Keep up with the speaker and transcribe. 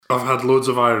I've had loads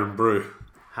of Iron Brew.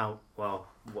 How well?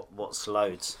 What's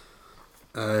loads?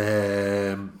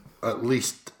 At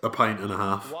least a pint and a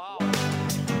half. Wow.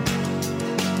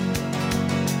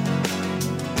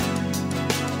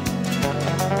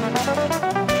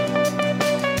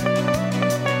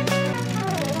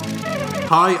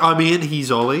 Hi, I'm Ian.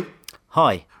 He's Ollie.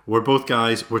 Hi. We're both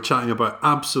guys. We're chatting about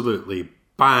absolutely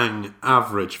bang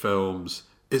average films.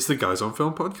 It's the Guys on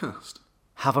Film podcast.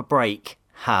 Have a break.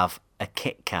 Have a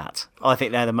Kit Kat. I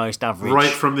think they're the most average.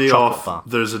 Right from the chocolate off, bar.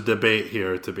 there's a debate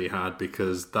here to be had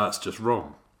because that's just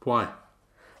wrong. Why?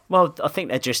 Well, I think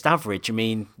they're just average. I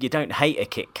mean, you don't hate a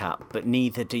Kit Kat, but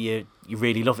neither do you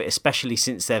really love it, especially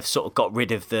since they've sort of got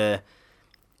rid of the,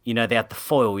 you know, they had the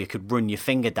foil. You could run your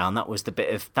finger down. That was the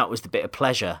bit of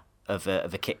pleasure of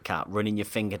a Kit Kat, running your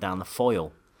finger down the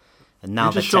foil. And now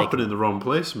You're they're just shopping in the wrong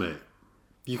place, mate.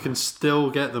 You can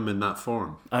still get them in that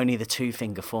form. only the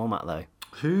 2-finger format, though.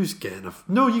 Who's getting a...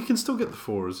 No, you can still get the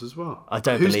 4s as well. I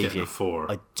don't Who's believe getting you. a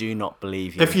 4? I do not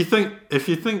believe you. If you think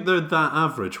they're that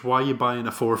average, why are you buying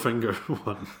a 4-finger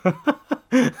one?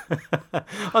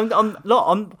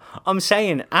 I'm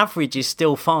saying average is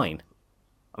still fine.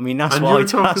 I mean, that's And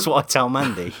what you're that's what I tell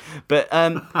Mandy. But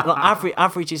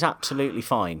average is absolutely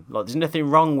fine. Like, there's nothing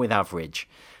wrong with average.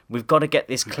 We've got to get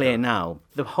this clear now.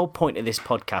 The whole point of this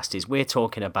podcast is we've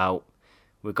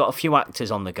got a few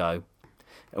actors on the go,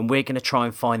 and we're going to try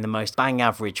and find the most bang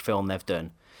average film they've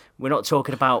done. We're not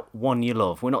talking about one you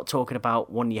love. We're not talking about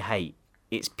one you hate.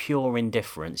 It's pure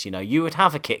indifference. You know, you would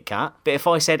have a Kit Kat, but if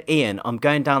I said, Ian, I'm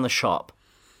going down the shop,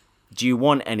 do you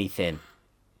want anything?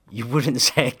 You wouldn't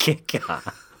say a Kit Kat.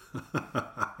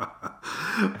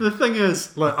 The thing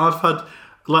is, like, I've had...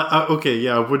 okay,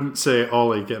 yeah, I wouldn't say,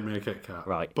 Ollie, get me a Kit Kat.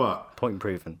 Right. But Point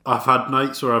proven. I've had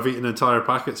nights where I've eaten entire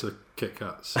packets of Kit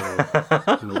Kats. So,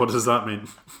 what does that mean?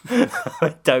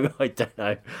 I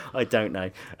don't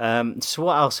know. So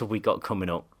what else have we got coming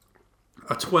up?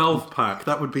 A 12-pack,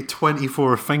 that would be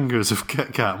 24 fingers of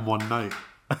Kit Kat in one night.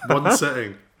 One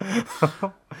sitting.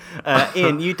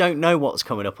 Ian, you don't know what's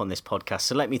coming up on this podcast,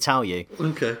 so let me tell you.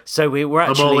 Okay. So we're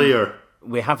I'm all ear.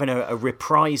 We're having a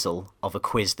reprisal of a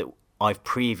quiz that I've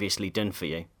previously done for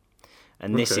you.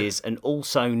 And this is an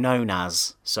also known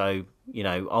as, so, you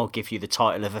know, I'll give you the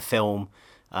title of a film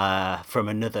from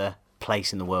another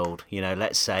place in the world. You know,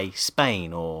 let's say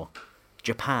Spain or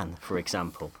Japan, for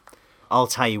example. I'll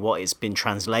tell you what it's been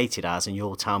translated as, and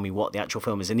you'll tell me what the actual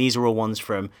film is. And these are all ones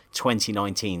from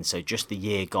 2019, so just the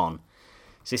year gone.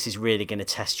 So this is really going to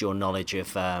test your knowledge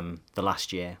of the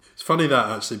last year. It's funny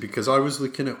that, actually, because I was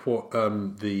looking at what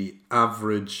the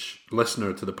average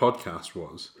listener to the podcast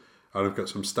was, and I've got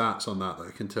some stats on that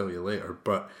I can tell you later.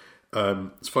 But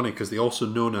it's funny because the also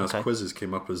known as quizzes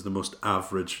came up as the most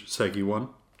average Seggy one.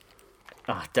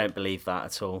 Oh, I don't believe that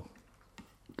at all.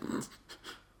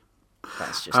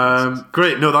 That's just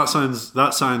great. No,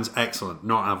 that sounds excellent.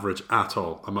 Not average at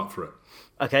all. I'm up for it.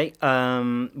 Okay,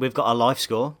 we've got our life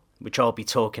score, which I'll be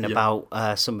talking about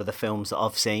some of the films that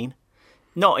I've seen.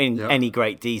 Not in any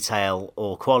great detail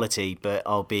or quality, but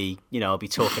I'll be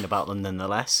talking about them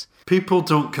nonetheless. People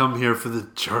don't come here for the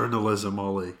journalism,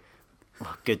 Ollie.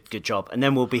 Good job. And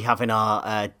then we'll be having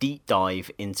our deep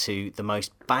dive into the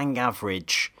most bang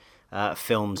average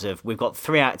films of. We've got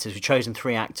 3 actors. We've chosen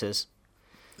 3 actors.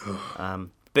 But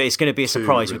it's going to be a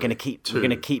surprise. Really. We're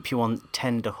going to keep you on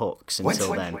tender hooks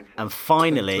until then. And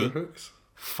finally,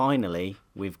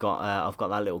 we've got I've got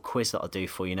that little quiz that I'll do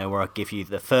for you. You know, where I give you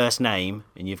the first name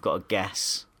and you've got to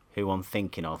guess who I'm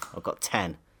thinking of. I've got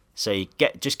 10, so you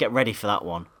just get ready for that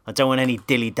one. I don't want any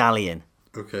dilly dallying.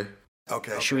 Okay.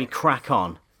 Should we crack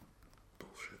on?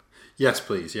 Bullshit. Yes,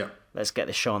 please. Yeah. Let's get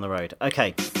this show on the road.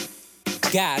 Okay.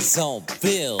 Guys on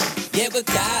Film. Yeah, we're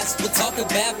guys, we'll talk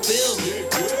about film.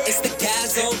 It's the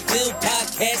Guys on Film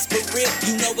podcast for real.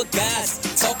 You know what guys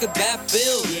talk about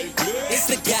film. It's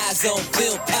the Guys on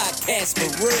Film podcast for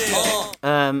real.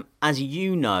 As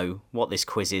you know what this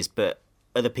quiz is, but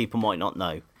other people might not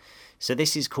know. So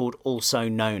this is called Also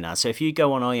Known As. So if you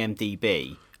go on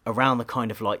IMDb, around the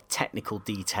kind of like technical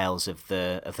details of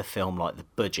the film, like the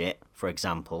budget, for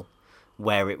example,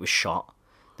 where it was shot,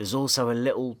 there's also a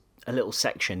little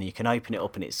section. You can open it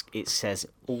up and it says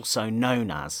Also Known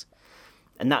As,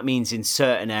 and that means in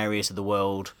certain areas of the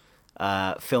world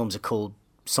films are called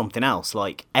something else.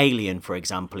 Like Alien, for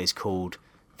example, is called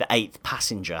The Eighth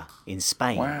Passenger in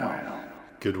Spain. Wow,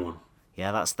 good one.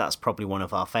 Yeah, that's probably one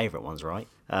of our favourite ones, right?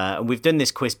 And we've done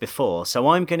this quiz before, so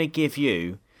I'm going to give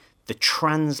you the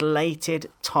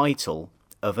translated title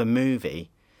of a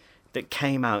movie that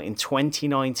came out in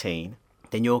 2019.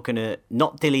 Then you're going to,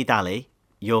 not dilly-dally,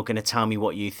 you're going to tell me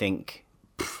what you think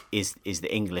is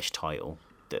the English title.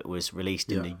 that was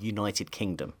released in Yeah. the United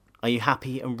Kingdom. Are you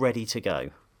happy and ready to go?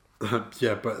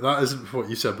 Yeah, but that isn't what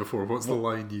you said before. What's the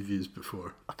line you've used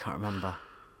before? I can't remember.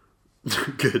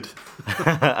 Good.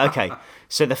 Okay,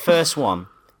 so the first one.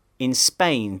 In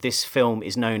Spain, this film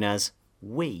is known as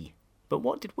We. But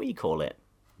what did we call it?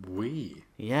 We.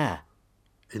 Yeah.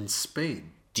 In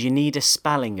Spain? Do you need a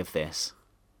spelling of this?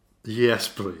 Yes,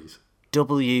 please.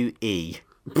 W-E.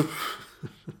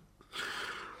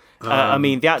 I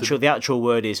mean, the actual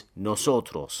word is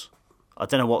nosotros. I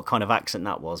don't know what kind of accent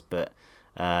that was, but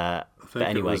I think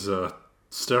anyway. it was a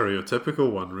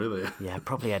stereotypical one, really. Yeah,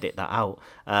 probably edit that out.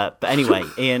 But anyway,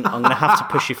 Ian, I'm gonna have to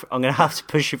push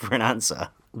you for an answer.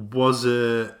 Was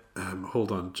it?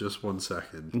 Hold on, just 1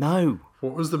 second. No,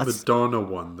 What was the Madonna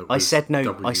one that was I said no.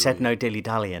 W-E? I said no dilly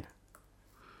dallying,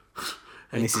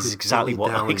 and this is exactly what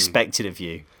I dilly-dallying. expected of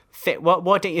you.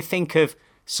 Why don't you think of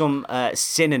some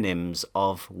synonyms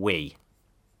of we?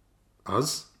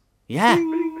 Us? Yeah,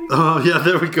 Oh, yeah,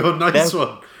 there we go. Nice There-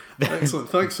 one. Excellent.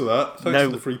 Thanks for that. Thanks No.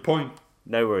 for the free point.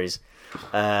 no worries.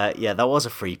 Yeah, that was a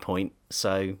 3 point.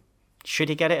 So, should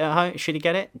he get it at home? Should he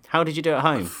get it? How did you do it at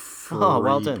home? Oh,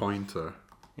 well done. Pointer.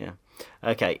 Yeah.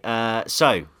 Okay.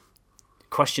 So,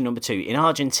 question number 2. In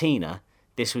Argentina,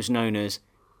 this was known as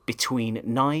Between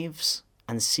Knives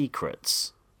and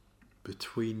Secrets.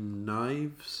 Between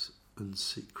Knives and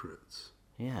Secrets.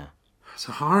 Yeah. It's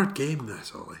a hard game,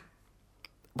 this, Ollie.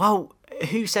 Well,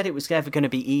 who said it was ever going to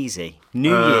be easy?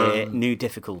 New year, new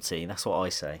difficulty. That's what I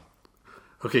say.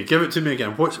 Okay, give it to me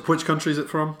again. Which country is it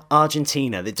from?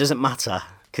 Argentina. That doesn't matter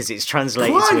because it's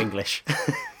translated What? to English.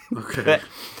 Okay. But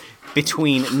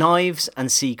Between Knives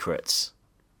and Secrets.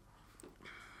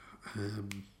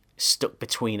 Stuck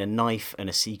between a knife and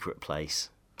a secret place.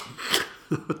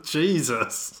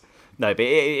 Jesus. No, but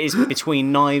it is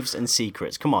Between Knives and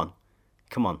Secrets. Come on.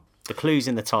 The clue's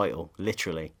in the title,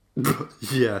 literally.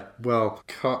 Yeah, well,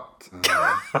 cut.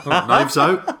 Knives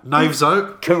Out? Knives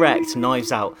Out? Correct,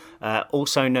 Knives Out.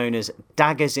 Also known as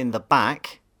Daggers in the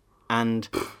Back and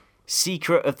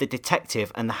Secret of the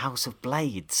Detective and the House of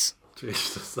Blades.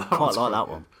 Jesus, that Quite was like fun. that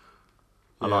one.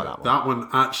 I like that one. That one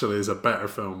actually is a better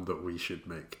film that we should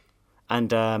make.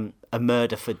 And A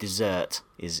Murder for Dessert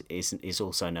is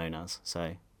also known as.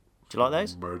 So, do you like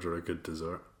those? Murder a good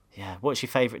dessert. Yeah. What's your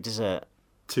favourite dessert?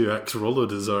 2X Rolo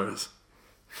desserts.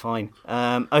 Fine.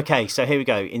 Okay, so here we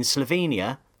go. In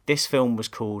Slovenia, this film was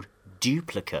called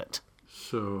Duplicate.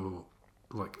 So,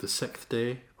 like The Sixth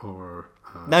Day or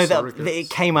No, Surrogates? it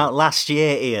came out last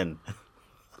year, Ian.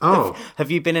 Oh,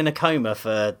 Have you been in a coma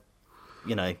for,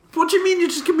 what do you mean you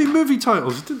just give me movie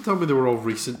titles? You didn't tell me they were all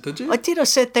recent, did you? I did. I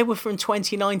said they were from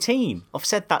 2019. I've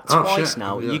said that Oh, twice shit.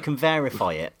 now. Oh, yeah. You can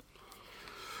verify it.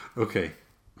 Okay,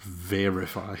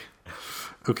 verify.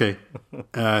 Okay,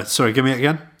 sorry, give me it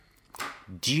again.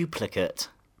 Duplicate.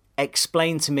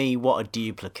 Explain to me what a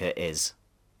duplicate is.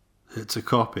 It's a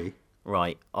copy.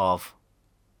 Right, of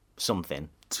something.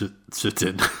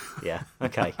 Sit-in. Yeah,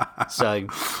 okay. So,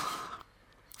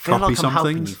 feel Copy like I'm some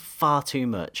helping things? you far too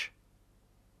much.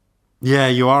 Yeah,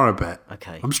 you are a bit.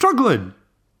 Okay. I'm struggling.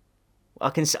 I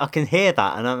can hear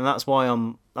that, and that's why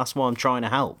I'm trying to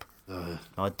help.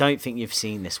 I don't think you've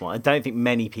seen this one. I don't think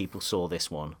many people saw this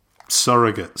one.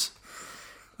 Surrogates.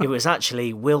 It was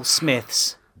actually Will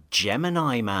Smith's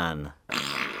Gemini Man.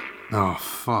 Oh,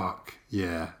 fuck.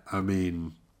 Yeah, I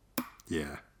mean,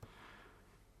 yeah.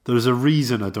 There's a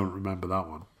reason I don't remember that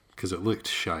one, because it looked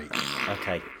shite.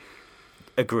 Okay,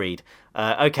 agreed.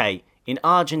 Okay, in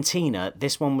Argentina,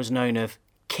 this one was known as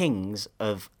Kings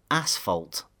of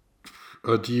Asphalt.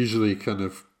 I'd usually kind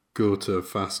of go to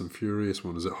Fast and Furious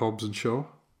one. Is it Hobbs and Shaw?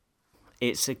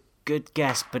 It's a good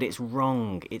guess, but it's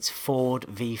wrong. It's Ford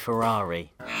v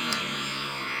Ferrari.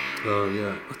 Oh,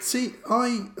 yeah. See,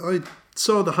 I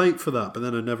saw the hype for that, but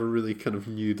then I never really kind of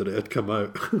knew that it had come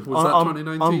out. Was that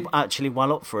 2019? I'm actually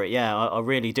well up for it. Yeah, I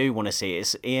really do want to see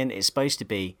it. It's supposed to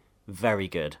be very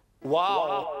good.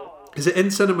 Is it in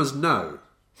cinemas now?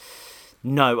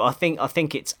 No, I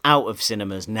think it's out of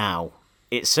cinemas now.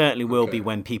 It certainly will be Okay.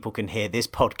 when people can hear this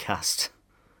podcast.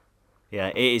 Yeah,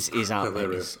 it is out. There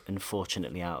It it is is.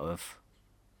 unfortunately out of.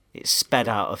 It's sped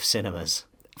out of cinemas.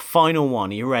 Final one.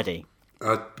 Are you ready?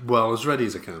 Well, as ready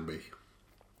as I can be.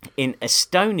 In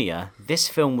Estonia, this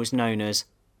film was known as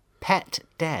Pet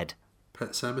Dead.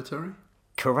 Pet Cemetery?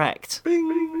 Correct.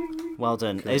 Well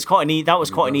done. It was quite that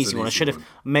was quite an that was easy an one. easy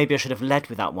Maybe I should have led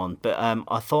with that one, but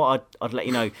I thought I'd let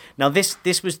you know. Now this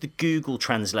was the Google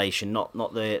translation, not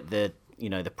the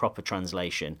the proper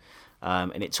translation,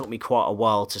 and it took me quite a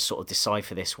while to sort of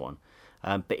decipher this one.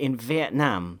 But in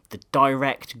Vietnam, the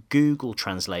direct Google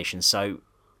translation. So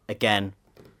again,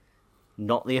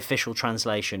 not the official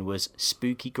translation, was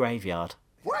spooky graveyard.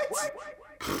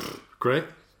 Great.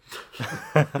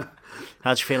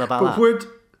 How'd you feel about that?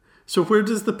 Where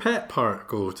does the pet part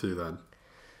go to then?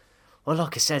 Well,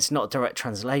 like I said, it's not a direct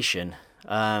translation.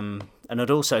 And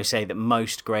I'd also say that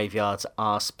most graveyards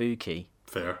are spooky.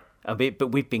 Fair.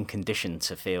 But we've been conditioned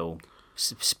to feel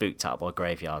spooked out by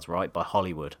graveyards, right? By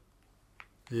Hollywood.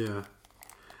 Yeah.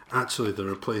 Actually, they're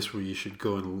a place where you should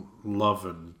go and love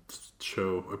and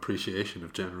show appreciation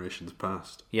of generations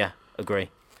past. Yeah, agree.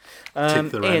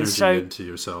 Take their Ian, energy into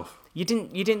yourself. You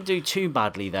didn't do too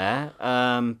badly there.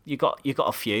 You got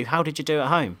a few. How did you do at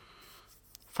home?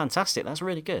 Fantastic. That's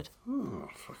really good. Oh,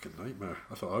 fucking nightmare.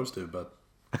 I thought I was doing bad.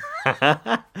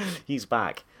 He's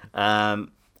back.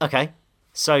 Okay.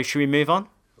 So, should we move on?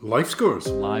 Life scores.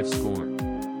 Live score.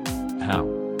 How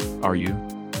are you?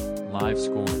 Live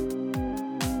score.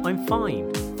 I'm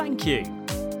fine. Thank you.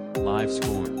 Live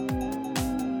score.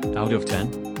 Out of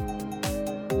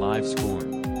 10. Live score.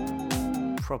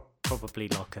 Probably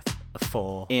like a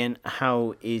 4. Ian,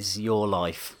 how is your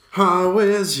life? How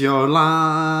is your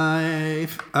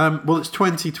life? Well, it's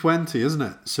 2020, isn't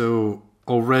it? So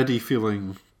already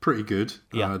feeling pretty good.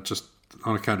 Yeah. Just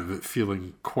on account of it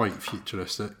feeling quite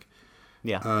futuristic.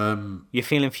 Yeah. You're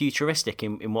feeling futuristic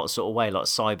in what sort of way? Like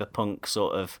cyberpunk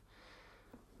sort of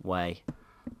way?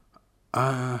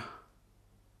 Yeah,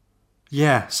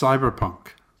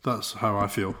 cyberpunk. That's how I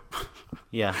feel.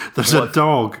 Yeah. There's a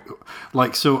dog.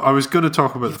 So I was going to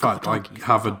talk about the fact I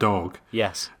have a dog.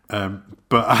 Yes.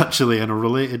 But actually, in a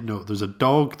related note, there's a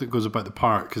dog that goes about the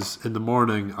park because in the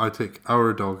morning I take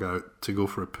our dog out to go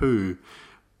for a poo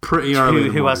pretty early in the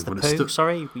morning. Who has the poo?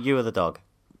 Sorry, you or the dog?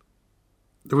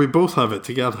 We both have it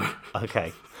together.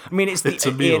 Okay. I mean, it's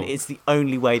a meal. Ian, it's the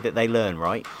only way that they learn,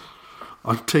 right?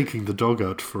 I'm taking the dog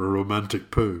out for a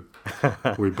romantic poo.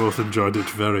 We both enjoyed it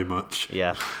very much.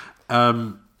 Yeah.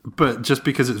 But just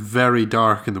because it's very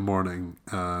dark in the morning,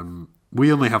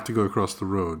 we only have to go across the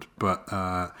road. But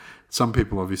some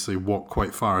people obviously walk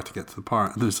quite far to get to the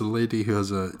park. And there's a lady who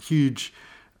has a huge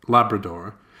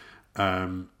Labrador,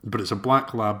 but it's a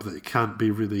black lab that can't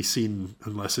be really seen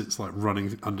unless it's like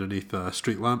running underneath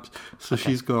street lamps. So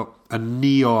she's got a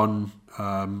neon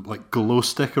glow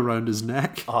stick around his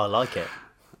neck. Oh, I like it.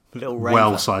 Little raver.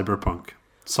 Well,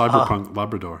 cyberpunk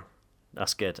Labrador.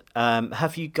 That's good.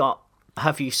 Have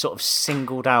you sort of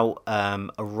singled out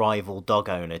a rival dog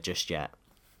owner just yet?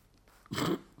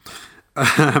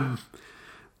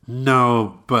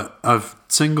 No, but I've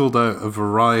singled out a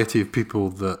variety of people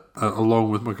that,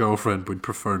 along with my girlfriend, would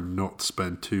prefer not to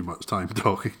spend too much time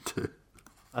talking to.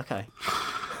 Okay.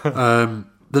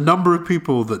 The number of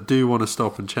people that do want to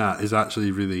stop and chat is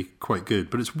actually really quite good,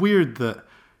 but it's weird that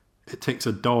it takes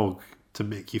a dog to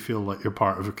make you feel like you're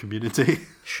part of a community.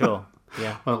 Sure,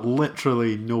 yeah.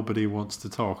 Literally nobody wants to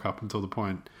talk up until the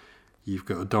point you've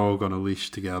got a dog on a leash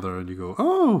together and you go,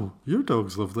 oh, your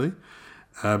dog's lovely.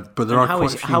 But there are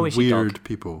quite a few weird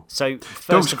people. So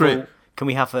first of all, can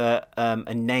we have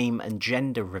a name and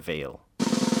gender reveal?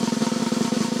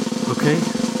 Okay.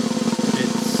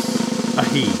 It's a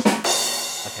he.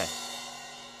 Okay.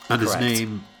 And Correct. His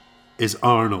name is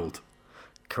Arnold.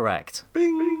 Correct.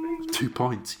 Bing! 2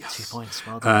 points, yes. 2 points,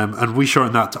 well done. And we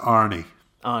shorten that to Arnie.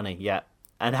 Arnie, yeah.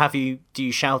 And do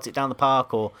you shout it down the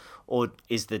park, or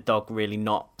is the dog really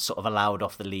not sort of allowed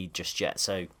off the lead just yet,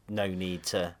 so no need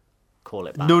to call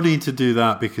it back? No need to do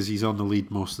that because he's on the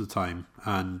lead most of the time,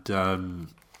 and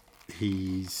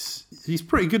he's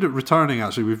pretty good at returning.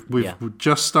 Actually, we've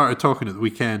just started talking at the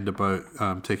weekend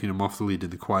about taking him off the lead in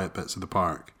the quiet bits of the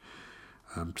park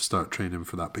to start training him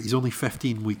for that. But he's only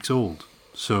 15 weeks old,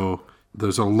 so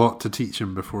there's a lot to teach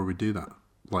him before we do that.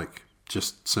 Like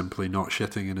just simply not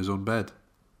shitting in his own bed.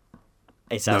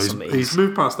 He's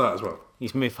moved past that as well.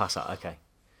 He's moved past that. Okay.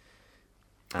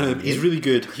 He's really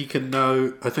good. He can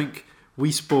now. I think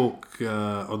we spoke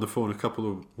on the phone a couple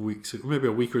of weeks, maybe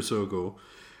a week or so ago,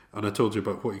 and I told you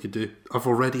about what you could do. I've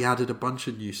already added a bunch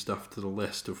of new stuff to the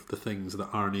list of the things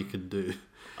that Arnie can do.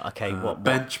 Okay, what?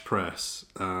 Bench press.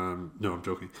 No, I'm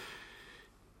joking.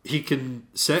 He can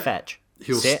sit. Fetch.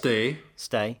 He'll stay.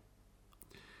 Stay.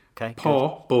 Okay.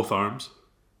 Paw, good. Both arms.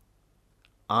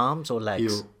 Arms or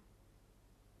legs?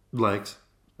 Legs.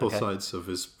 Both sides of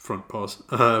his front paws.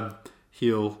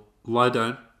 He'll lie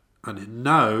down, and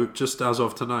now, just as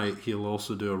of tonight, he'll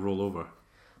also do a rollover.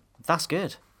 That's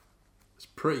good. It's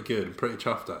pretty good and pretty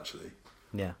chuffed, actually.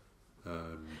 Yeah.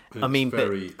 I mean, but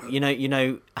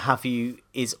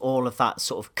is all of that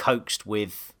sort of coaxed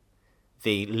with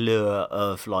the lure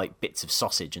of like bits of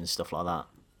sausage and stuff like that?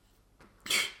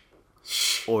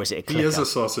 or is it a clicker? He is a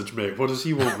sausage, mate. What does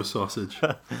he want with sausage?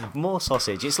 More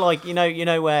sausage. It's like, you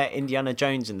know where Indiana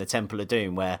Jones in the Temple of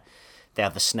Doom, where they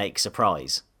have the snake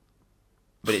surprise,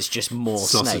 but it's just more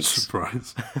Sausage snakes.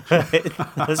 surprise.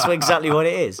 That's exactly what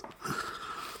it is.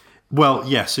 Well,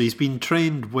 yeah, so he's been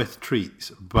trained with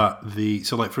treats, but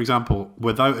so like, for example,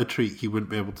 without a treat, he wouldn't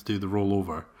be able to do the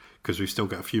rollover because we've still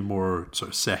got a few more sort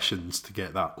of sessions to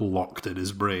get that locked in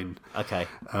his brain. Okay.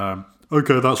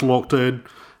 Okay, that's locked in.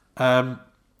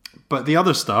 But the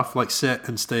other stuff, like sit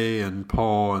and stay and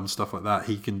paw and stuff like that,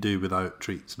 he can do without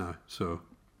treats now. So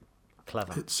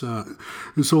Clever. it's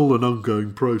all an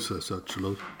ongoing process,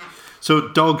 actually. So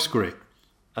dog's great.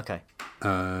 Okay.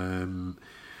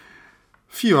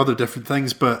 Few other different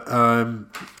things, but I've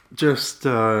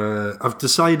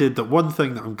decided that one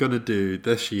thing that I'm going to do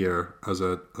this year as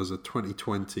a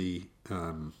 2020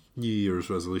 New Year's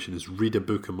resolution is read a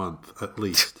book a month at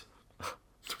least.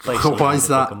 Basically, Why is a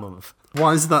book that? a month.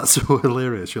 Why is that so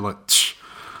hilarious? You're like,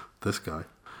 this guy.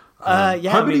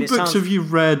 Yeah. How I mean, many it books sounds- have you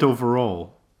read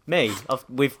overall Me?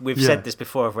 We've Yeah. said this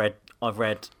before. I've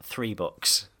read 3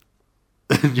 books: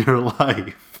 in your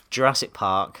life? Jurassic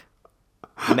Park,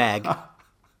 Meg,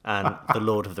 and The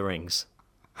Lord of the Rings.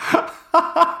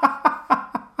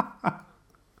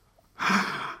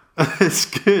 It's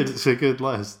good. It's a good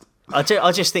list. I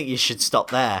just think you should stop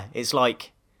there. It's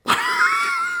like,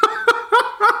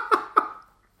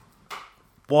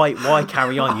 why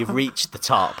carry on? You've reached the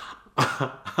top.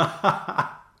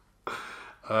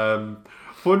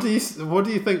 What do you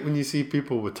think when you see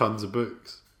people with tons of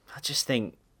books? I just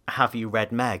think, have you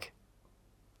read Meg?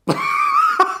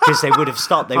 Because they would have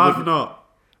stopped. They I've would. not.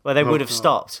 Well, they would have not.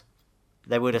 stopped.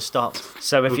 They would have stopped.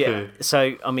 So if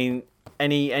Okay. I mean,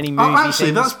 any movie Oh, actually,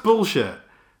 things? that's bullshit.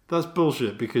 That's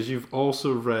bullshit because you've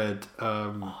also read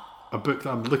a book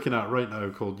that I'm looking at right now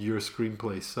called Your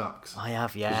Screenplay Sucks. I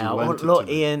have, 'Cause yeah. you lent it Look,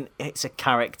 to me. Ian, it's a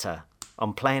character.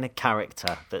 I'm playing a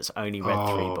character that's only read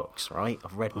 3 books, right?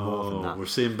 I've read more than that. We're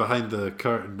seeing behind the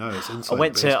curtain now. It's inside I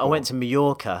went baseball. to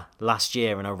Mallorca last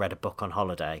year and I read a book on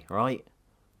holiday, right?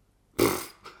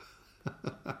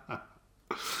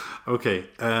 Okay,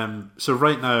 so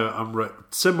right now I'm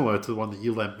similar to the one that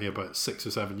you lent me about 6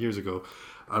 or 7 years ago.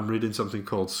 I'm reading something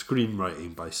called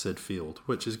Screenwriting by Sid Field,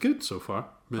 which is good so far.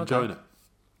 I'm enjoying it.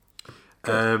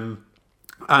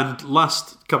 And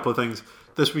last couple of things.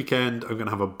 This weekend I'm going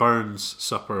to have a Burns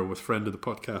supper with friend of the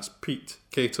podcast Pete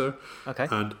Cater, Okay.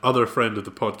 and other friend of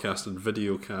the podcast and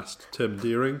videocast Tim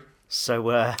Deering. So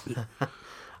I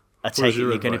take it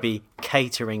your you're going to invite? be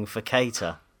catering for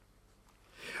Cater.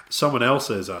 Someone else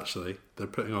is actually. They're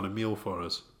putting on a meal for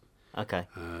us. Okay.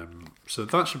 So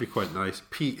that should be quite nice.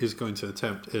 Pete is going to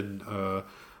attempt in, I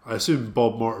assume,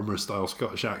 Bob Mortimer style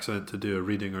Scottish accent to do a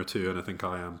reading or two, and I think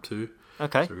I am too.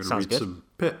 Okay, So we're going to sounds read good. some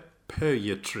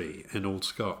poetry in Old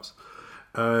Scots.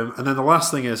 And then the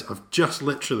last thing is, I've just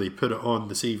literally put it on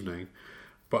this evening,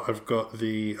 but I've got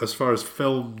as far as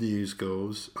film news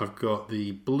goes, I've got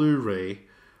the Blu-ray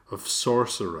of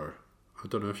Sorcerer. I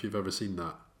don't know if you've ever seen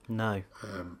that. No.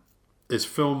 It's a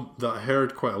film that I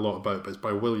heard quite a lot about, but it's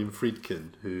by William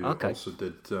Friedkin, who Okay. also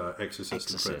did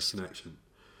Exorcist and French Exorcist. Connection.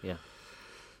 Yeah.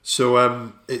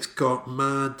 So it's got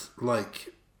mad,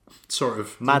 like, sort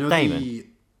of... Matt Damon?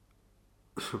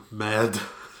 Mad.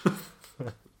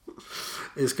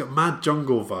 It's got mad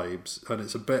jungle vibes, and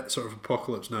it's a bit sort of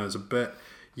apocalypse now. It's a bit...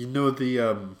 You know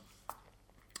the...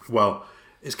 well,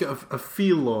 it's got a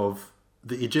feel of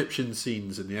the Egyptian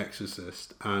scenes in The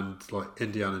Exorcist and, like,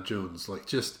 Indiana Jones. Like,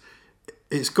 just...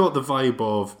 It's got the vibe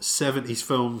of 70s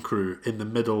film crew in the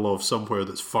middle of somewhere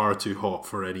that's far too hot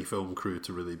for any film crew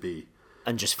to really be.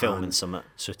 And just filming some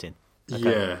shooting.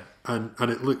 Yeah, and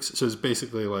it looks... So it's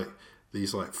basically like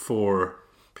these, like, 4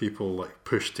 people, like,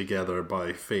 pushed together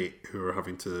by fate who are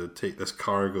having to take this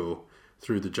cargo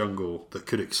through the jungle that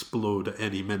could explode at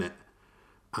any minute.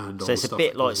 And all So the it's a stuff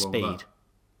bit that like goes along with Speed.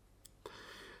 that.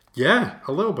 Yeah,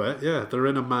 a little bit, yeah. They're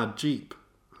in a mad Jeep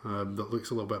that looks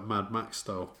a little bit Mad Max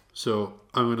style. So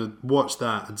I'm going to watch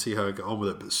that and see how I get on with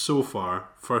it. But so far,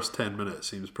 first 10 minutes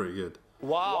seems pretty good.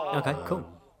 Okay, cool.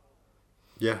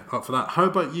 Yeah, up for that. How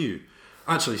about you?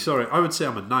 Actually, sorry, I would say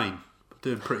I'm a 9.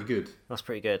 Doing pretty good. That's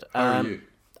pretty good. How are you?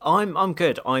 I'm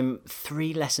good. I'm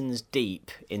 3 lessons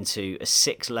deep into a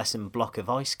 6-lesson block of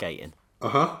ice skating.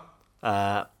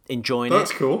 Enjoying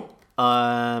That's it. cool.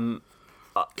 Um,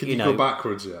 Can you you know, go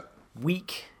backwards yet?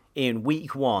 week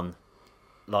 1,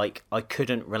 like, I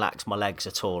couldn't relax my legs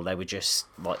at all. They were just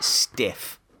like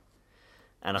stiff,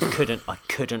 and I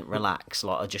couldn't relax.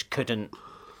 Like, I just couldn't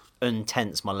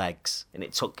untense my legs, and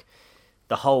it took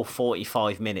the whole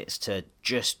 45 minutes to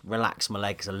just relax my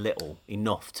legs a little,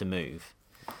 enough to move.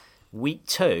 Week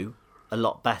 2, a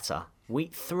lot better.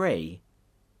 Week 3,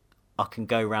 I can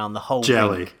go around the whole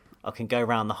Jelly. rink. I can go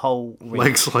around the whole rink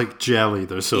Legs like jelly,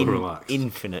 they're so relaxed.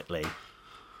 infinitely.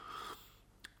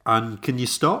 And can you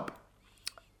stop?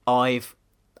 I've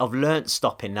learnt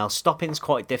stopping. Now, stopping's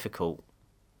quite difficult.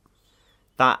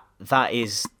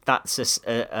 That's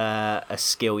a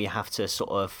skill you have to sort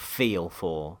of feel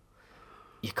for.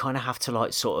 You kind of have to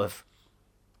like sort of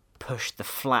push the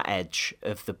flat edge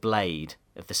of the blade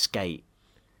of the skate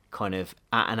kind of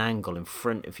at an angle in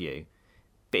front of you.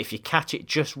 But if you catch it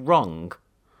just wrong,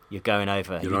 you're going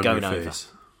over. You're going over. Face.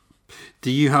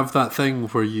 Do you have that thing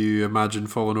where you imagine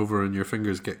falling over and your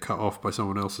fingers get cut off by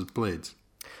someone else's blades?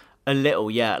 A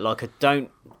little, yeah. Like, I don't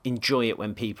enjoy it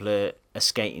when people are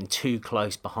skating too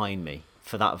close behind me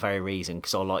for that very reason,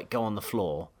 because I'll like go on the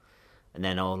floor and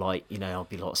then I'll like, you know, I'll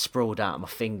be like sprawled out and my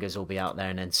fingers will be out there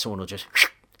and then someone will just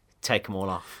take them all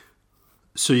off.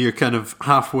 So you're kind of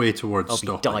halfway towards I'll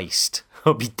stopping. be diced.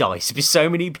 I'll be diced. There'll be so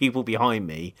many people behind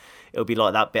me. It'll be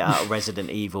like that bit out of Resident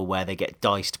Evil where they get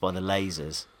diced by the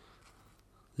lasers.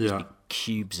 Yeah.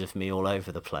 Cubes of me all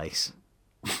over the place.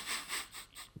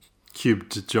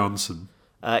 Cubed Johnson.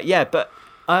 Yeah, but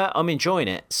I'm enjoying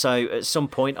it. So at some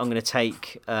point, I'm going to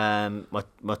take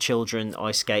my children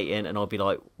ice skating, and I'll be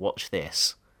like, "Watch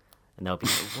this," and they'll be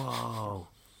like, "Whoa,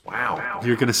 wow!"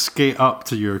 You're going to skate up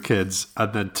to your kids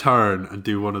and then turn and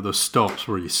do one of those stops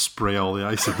where you spray all the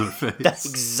ice in their face. That's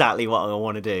exactly what I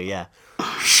want to do. Yeah,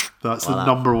 That's the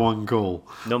number one goal.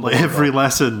 Number like one every goal.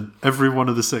 lesson, every one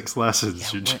of the 6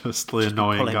 lessons, you're just the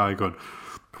annoying pulling. guy going,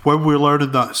 when we're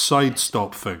learning that side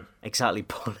stop thing. exactly.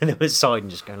 Pulling them aside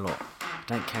and just going, "Look, I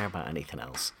don't care about anything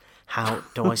else. How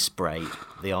do I spray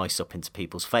the ice up into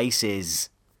people's faces?"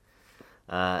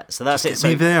 So that's it. Get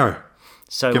me there.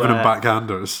 So Giving him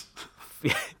backhanders.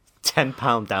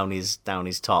 £10 down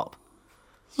his top.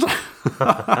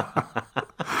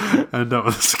 End up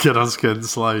with a skin on skin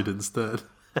slide instead.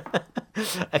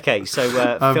 Okay, so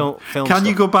film. Can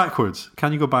you stuff. go backwards?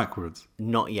 Can you go backwards?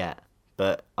 Not yet,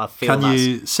 but I feel Can that's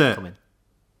you sit? coming.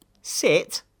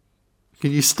 Sit?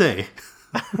 Can you stay?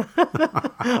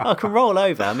 I can roll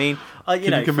over. I mean, Can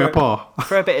you give me a paw?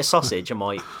 for a bit of sausage. I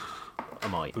might.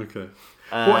 Okay.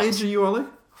 What age are you, Ollie?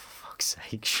 Fuck's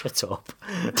sake, shut up.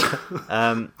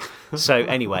 So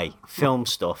anyway, film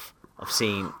stuff. I've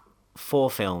seen 4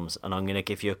 films, and I'm going to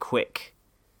give you a quick,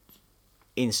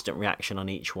 instant reaction on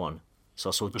each one. So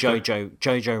I saw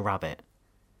Jojo Rabbit.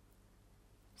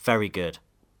 Very good,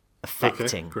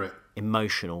 affecting, great.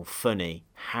 emotional, funny,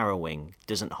 harrowing.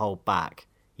 Doesn't hold back,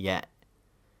 yet,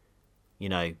 you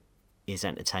know, is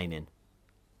entertaining.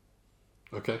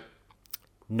 Okay.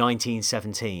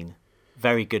 1917,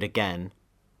 very good again.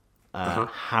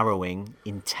 Harrowing,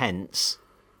 intense,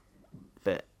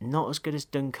 but not as good as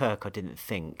Dunkirk, I didn't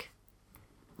think.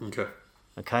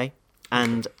 Okay?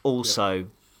 And also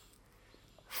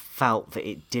felt that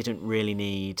it didn't really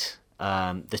need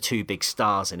the 2 big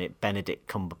stars in it, Benedict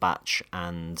Cumberbatch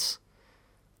and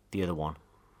the other one.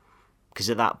 Because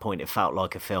at that point it felt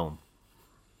like a film.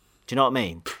 Do you know what I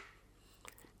mean?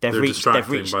 They've reached by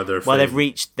their well,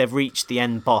 fame. they've reached the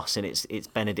end boss, and it's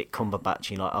Benedict Cumberbatch.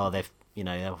 You're like, oh, they've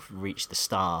reached the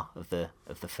star of the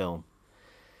film.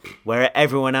 Where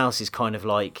everyone else is kind of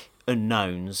like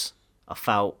unknowns. I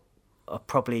felt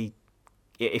probably,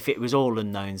 if it was all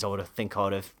unknowns, I was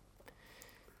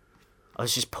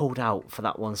just pulled out for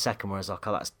that 1 second where I was like,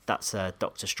 oh, that's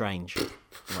Doctor Strange,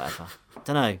 whatever. I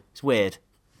don't know. It's weird.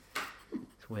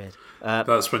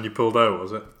 That's when you pulled out,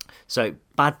 was it? So,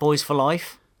 Bad Boys for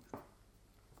Life.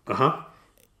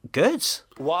 Good.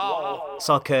 Wow. It's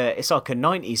like a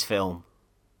 90s film.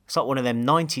 It's like one of them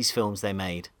 90s films they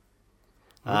made.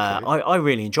 I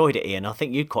really enjoyed it, Ian. I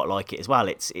think you'd quite like it as well.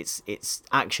 It's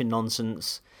action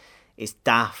nonsense. It's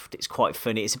daft. It's quite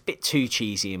funny. It's a bit too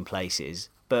cheesy in places,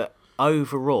 but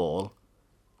overall,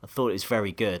 I thought it was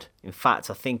very good. In fact,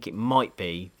 I think it might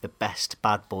be the best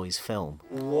Bad Boys film.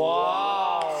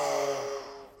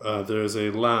 There's a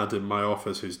lad in my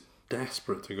office who's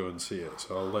desperate to go and see it,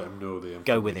 so I'll let him know the information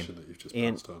Go with him, that you've just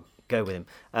Ian. passed on. Go with him.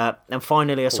 And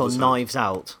finally, I saw his hand. Knives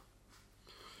Out.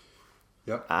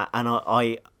 Yep. And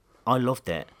I loved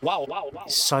it. Wow.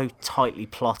 It's so tightly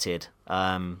plotted.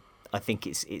 I think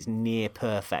it's near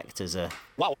perfect as a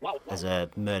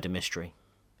murder mystery.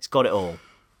 It's got it all.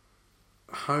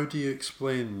 How do you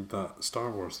explain that Star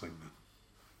Wars thing then?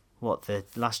 What, the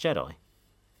Last Jedi?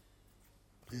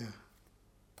 Yeah.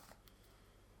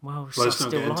 Well, Let's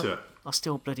not get into it. I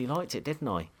still bloody liked it, didn't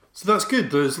I? So that's good.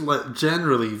 There's like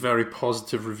generally very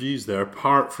positive reviews there,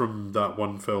 apart from that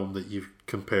one film that you've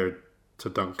compared to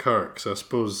Dunkirk. So I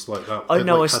suppose like that. Oh,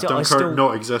 no, like, had Dunkirk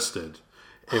not existed,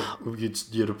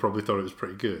 you'd have probably thought it was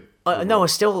pretty good. No, I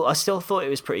still thought it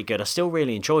was pretty good. I still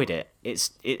really enjoyed it.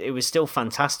 It was still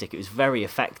fantastic. It was very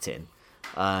affecting.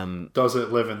 Does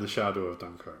it live in the shadow of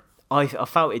Dunkirk? I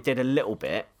felt it did a little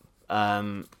bit.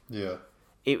 Yeah.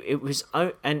 It was,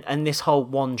 and this whole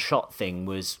one shot thing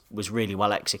was really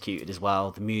well executed as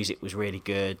well. The music was really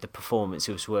good. The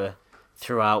performances were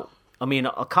throughout. I mean,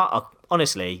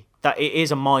 honestly, that it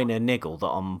is a minor niggle that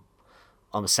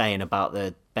I'm saying about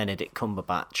the Benedict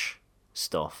Cumberbatch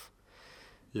stuff.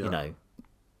 Yeah. You know,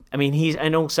 I mean, he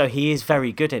is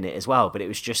very good in it as well. But it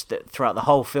was just that throughout the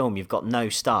whole film, you've got no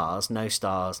stars.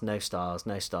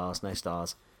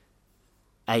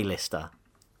 A-lister.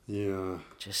 Yeah.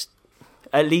 Just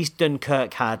at least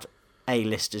Dunkirk had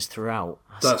A-listers throughout.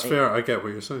 That's fair. I get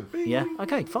what you're saying. Yeah.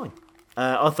 Okay. Fine.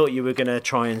 I thought you were going to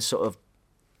try and sort of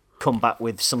come back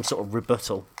with some sort of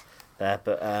rebuttal there,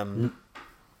 but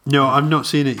no, I've not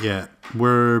seen it yet.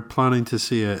 We're planning to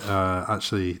see it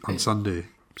actually on Sunday.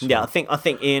 So. Yeah, I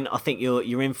think Ian,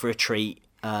 you're in for a treat.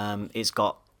 It's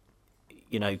got,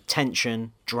 you know,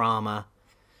 tension, drama,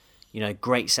 you know,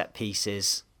 great set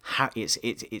pieces.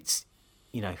 It's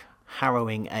you know,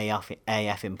 harrowing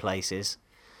AF in places.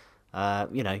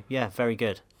 You know, yeah, very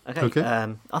good.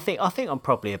 Okay. I think I'm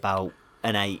probably about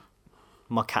an 8.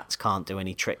 My cats can't do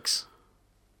any tricks.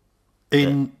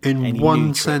 In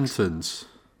one sentence,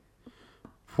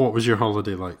 what was your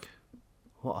holiday like?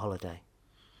 What holiday?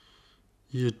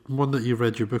 One that you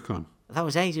read your book on. That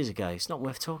was ages ago. It's not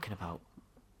worth talking about.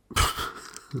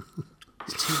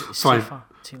 It's Fine.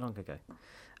 too long ago.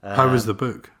 How was the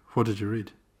book? What did you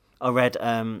read? I read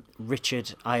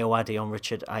Richard Ayoade on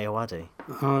Richard Ayoade.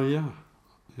 Oh yeah.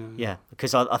 Yeah,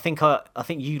 because I think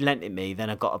you lent it me. Then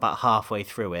I got about halfway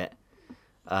through it,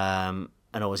 and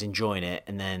I was enjoying it,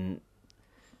 and then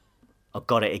I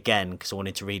got it again because I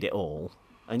wanted to read it all.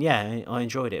 And yeah, I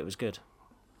enjoyed it. It was good.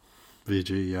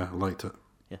 VG, yeah, I liked it.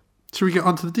 Yeah. Should we get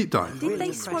on to the deep dive? Did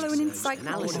they swallow an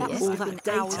encyclopedia? All that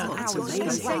data.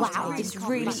 Wow, this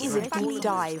really is a deep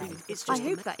dive. I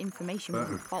hope that information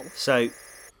wasn't false. So,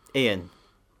 Ian,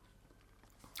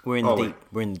 we're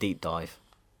in the deep dive.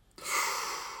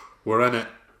 We're in it.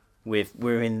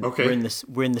 We're in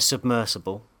the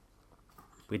submersible.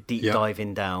 We're deep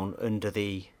diving down under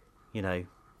the, you know,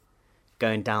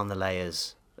 going down the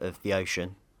layers of the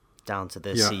ocean, down to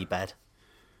the seabed.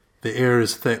 The air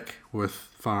is thick with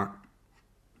fart.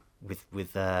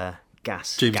 With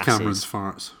gas. James gases. Cameron's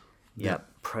farts. Yeah,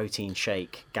 protein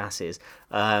shake gases.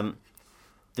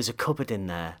 There's a cupboard in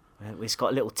there. It's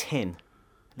got a little tin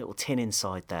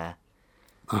inside there.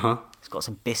 It's got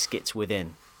some biscuits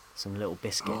within, some little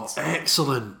biscuits. Oh,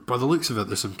 excellent! By the looks of it,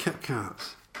 there's some Kit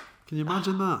Kats. Can you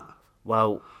imagine that?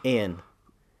 Well, Ian,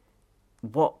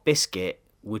 what biscuit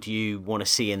would you want to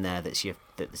see in there that's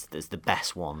the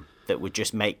best one that would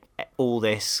just make all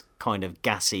this kind of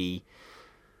gassy,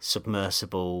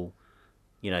 submersible,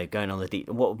 you know, going on the deep?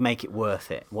 What would make it worth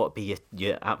it? What would be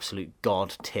your absolute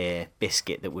god tier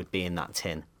biscuit that would be in that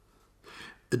tin?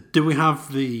 Do we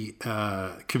have the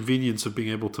convenience of being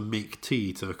able to make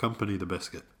tea to accompany the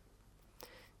biscuit?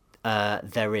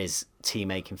 There is tea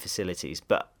making facilities,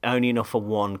 but only enough for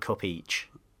 1 cup each.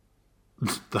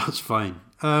 That's fine.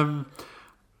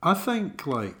 I think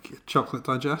like chocolate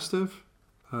digestive,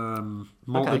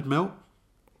 malted milk.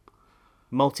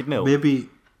 Malted milk?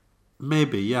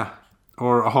 Maybe, yeah.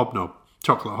 Or a hobnob,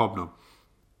 chocolate hobnob.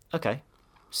 Okay.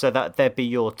 So there'd be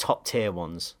your top tier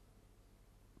ones.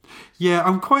 Yeah,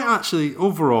 I'm quite actually,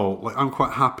 overall, like I'm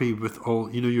quite happy with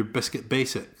all, you know, your biscuit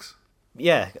basics.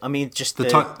 Yeah, I mean, just the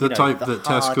type that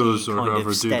Tesco's or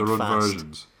whoever do their own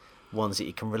versions. Ones that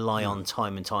you can rely on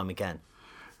time and time again.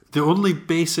 The only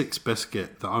basics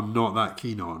biscuit that I'm not that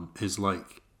keen on is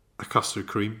like a custard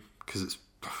cream, because it's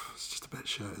just a bit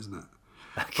shit, isn't it?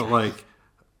 Okay. But like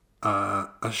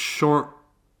a short,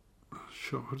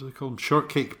 what do they call them?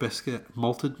 Shortcake biscuit,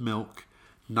 malted milk,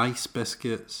 nice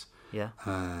biscuits. Yeah.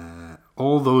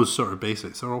 All those sort of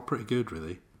basics are all pretty good,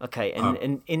 really. Okay,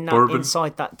 and in that bourbon.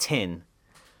 Inside that tin,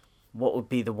 what would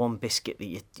be the one biscuit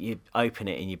that you open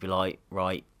it and you'd be like,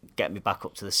 right, get me back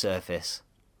up to the surface?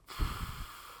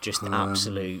 Just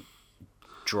absolute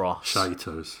dross.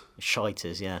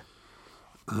 Shiters, yeah.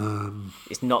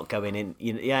 It's not going in.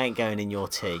 You ain't going in your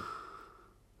tea.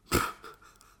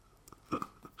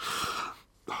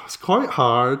 It's quite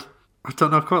hard. I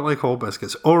don't know. I quite like whole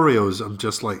biscuits. Oreos, I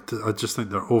just think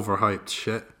they're overhyped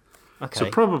shit. Okay. So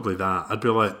probably that. I'd be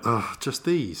like, oh, just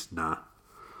these? Nah.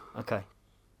 Okay.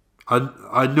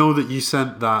 I know that you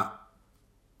sent that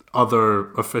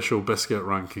other official biscuit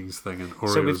rankings thing, and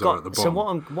Oreos are at the bottom. So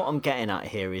what I'm getting at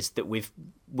here is that we've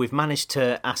managed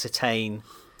to ascertain,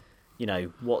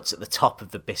 what's at the top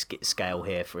of the biscuit scale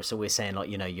here for us. So we're saying like,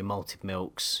 your malted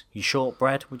milks, your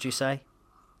shortbread, would you say?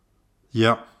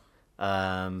 Yeah.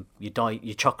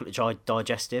 Your chocolate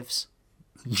digestives.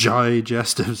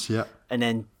 Digestives, yeah. And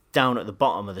then down at the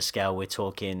bottom of the scale, we're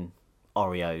talking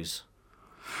Oreos.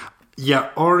 Yeah,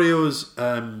 Oreos,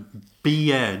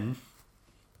 BN.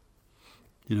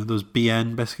 You know those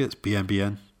BN biscuits?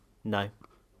 BN. No.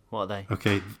 What are they?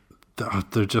 Okay,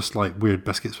 they're just like weird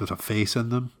biscuits with a face in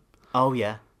them. Oh,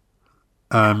 yeah.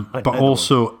 But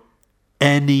also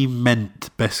any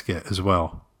mint biscuit as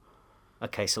well.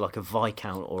 Okay, so like a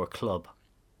Viscount or a Club.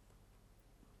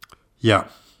 Yeah.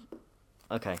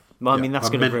 Okay. Well, I mean, that's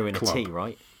going to ruin Club. a tea,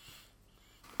 right?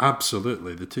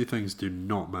 Absolutely. The two things do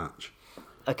not match.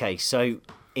 Okay, so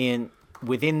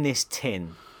within this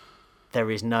tin,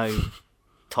 there is no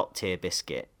top tier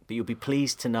biscuit, but you'll be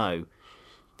pleased to know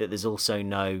that there's also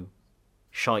no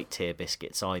shite tier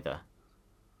biscuits either.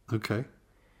 Okay.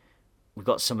 We've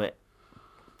got some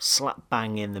slap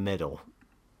bang in the middle.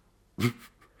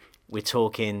 We're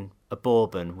talking a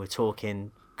bourbon, we're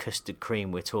talking custard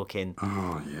cream, we're talking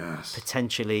Oh, yes.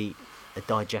 potentially a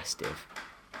digestive.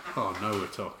 Oh, no, we're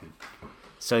talking.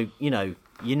 So,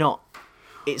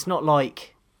 it's not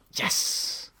like,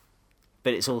 yes,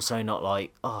 but it's also not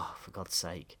like, oh, for God's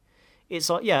sake. It's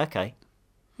like, yeah, okay.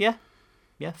 Yeah,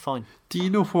 fine. Do you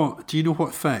know what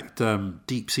effect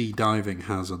deep sea diving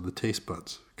has on the taste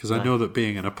buds? Because I know that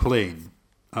being in a plane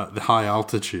at the high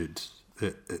altitude,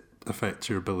 it affects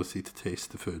your ability to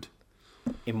taste the food.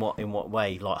 In what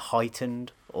way? Like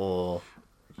heightened or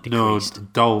No,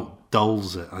 decreased?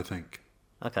 dulls it, I think.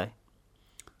 Okay.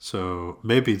 So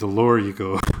maybe the lower you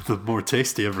go, the more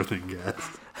tasty everything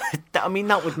gets. I mean,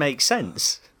 that would make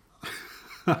sense.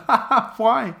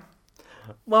 Why?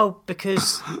 Well,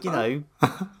 because,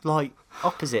 like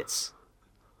opposites.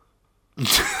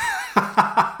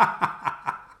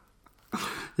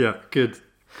 Yeah, good.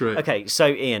 Great. Okay, so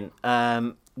Ian,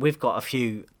 we've got a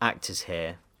few actors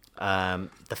here.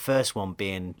 The first one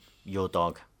being your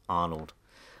dog, Arnold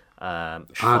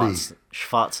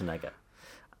Schwarzenegger.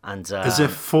 And As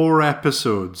if 4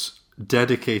 episodes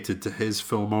dedicated to his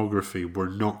filmography were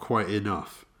not quite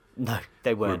enough. No,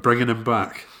 they We're weren't. bringing him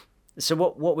back. So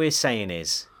what we're saying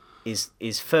is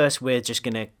first we're just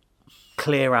going to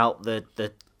clear out the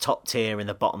top tier and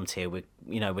the bottom tier. We're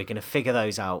going to figure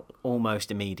those out almost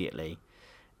immediately,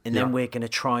 and then Yeah. we're going to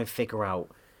try and figure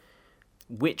out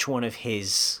which one of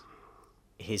his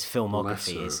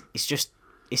filmography is. It's just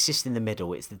in the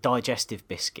middle. It's the digestive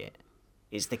biscuit.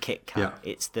 It's the Kit Kat. Yeah.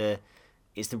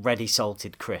 It's the ready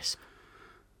salted crisp.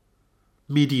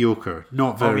 Mediocre,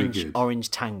 not very good. Orange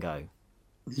Tango.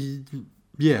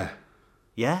 Yeah.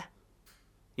 Yeah.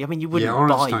 I mean, you wouldn't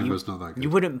Orange buy. Tango's not that good. You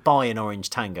wouldn't buy an Orange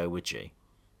Tango, would you?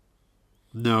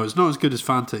 No, it's not as good as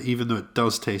Fanta, even though it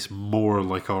does taste more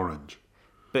like orange.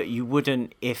 But you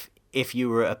wouldn't if you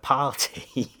were at a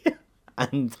party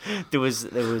and there was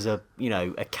a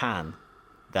a can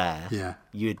there. Yeah.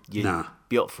 You'd Nah.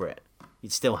 be up for it.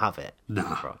 You'd still have it.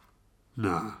 Nah. Right.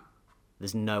 Nah.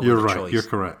 There's no You're other right. choice. You're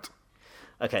correct.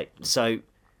 Okay, so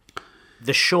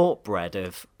the shortbread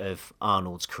of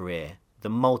Arnold's career, the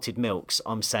malted milks,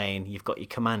 I'm saying you've got your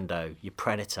Commando, your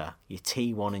Predator, your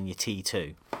T1 and your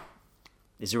T2.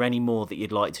 Is there any more that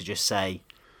you'd like to just say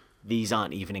these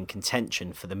aren't even in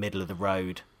contention for the middle of the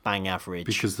road, bang average?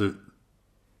 Because they're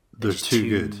just too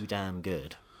good. damn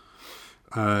good.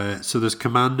 So there's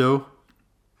Commando.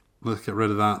 Let's get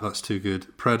rid of that. That's too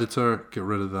good. Predator. Get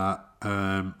rid of that.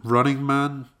 Running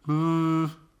Man.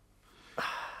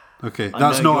 Okay,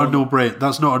 that's know not a you're- no-brain.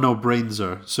 That's not a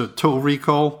no-brainer. So Total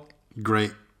Recall.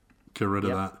 Great. Get rid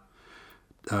of Yep.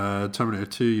 that. Terminator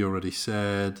 2. You already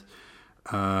said.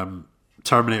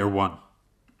 Terminator 1.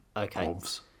 Okay.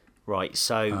 Ovs. Right,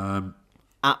 so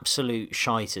absolute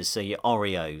shiters, so your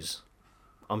Oreos.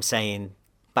 I'm saying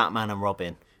Batman and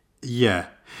Robin. Yeah.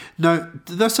 Now,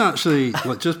 that's actually,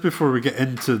 like, just before we get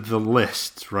into the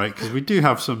list, right? Because we do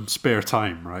have some spare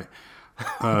time, right?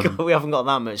 We haven't got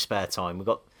that much spare time. We've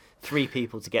got 3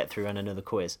 people to get through and another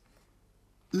quiz.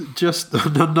 Just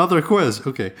another quiz.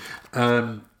 Okay.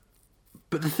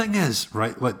 But the thing is,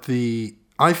 right, like,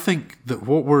 I think that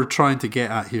what we're trying to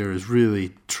get at here is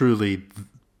really, truly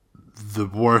the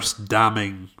worst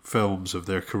damning films of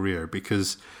their career,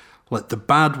 because, like, the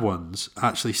bad ones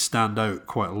actually stand out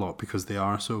quite a lot because they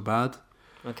are so bad.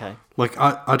 Okay. Like,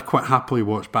 I'd quite happily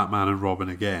watch Batman and Robin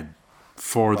again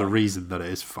for the reason that it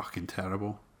is fucking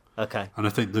terrible. Okay. And I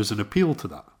think there's an appeal to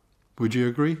that. Would you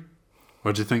agree?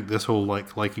 Or do you think this whole,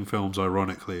 like, liking films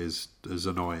ironically is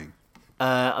annoying?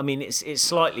 I mean, it's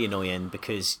slightly annoying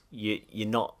because you're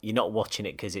not watching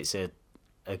it because it's a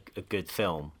good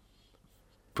film.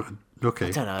 But okay,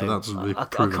 I don't know. but that doesn't really I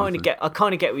prove kind anything.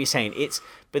 of get what you're saying.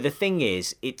 But the thing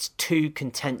is, it's too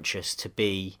contentious to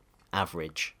be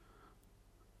average.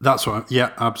 That's what.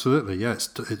 Yeah, absolutely. Yeah,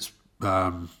 it's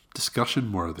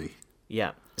discussion worthy.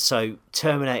 Yeah. So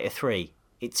Terminator 3,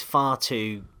 it's far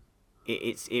too.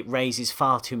 It raises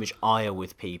far too much ire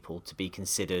with people to be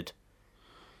considered,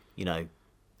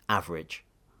 average.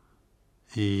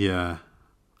 Yeah.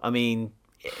 I mean,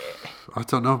 I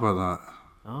don't know about that.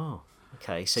 oh,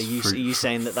 okay. So you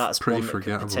saying that's pretty one that could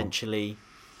forgettable. potentially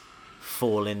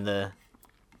fall in the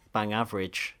bang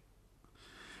average?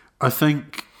 I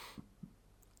think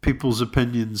people's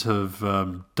opinions have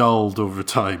dulled over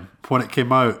time. When it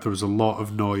came out, there was a lot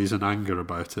of noise and anger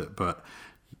about it, but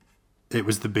it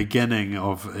was the beginning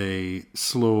of a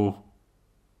slow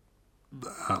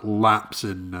lapse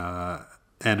in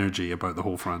energy about the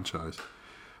whole franchise.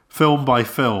 Film by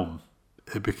film,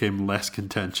 it became less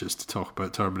contentious to talk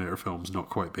about Terminator films not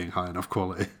quite being high enough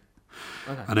quality.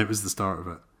 Okay. And it was the start of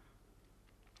it.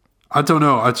 I don't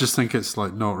know. I just think it's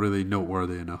like not really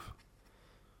noteworthy enough.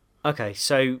 Okay,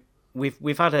 so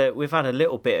we've had a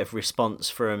little bit of response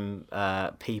from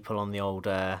people on the old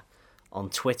on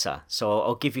Twitter. So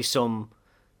I'll give you some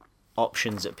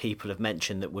options that people have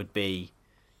mentioned that would be,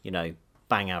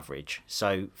 bang average.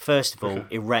 So first of all,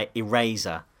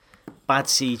 Eraser, bad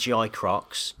CGI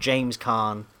Crocs, James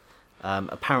Caan,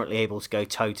 apparently able to go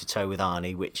toe to toe with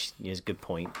Arnie, which is a good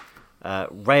point.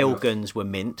 Railguns were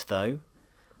mint though.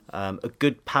 A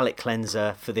good palate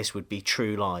cleanser for this would be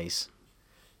True Lies.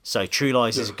 So True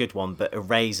Lies is a good one, but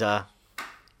Eraser,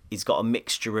 he's got a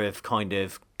mixture of kind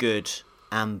of good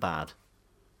and bad.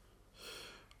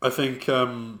 I think,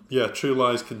 True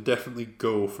Lies can definitely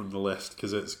go from the list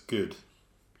because it's good.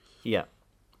 Yeah.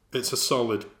 It's a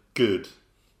solid good.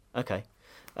 Okay.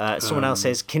 Someone else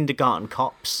says Kindergarten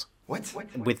Cops. What?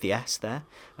 With the S there.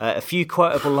 A few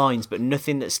quotable lines, but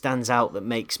nothing that stands out that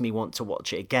makes me want to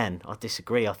watch it again. I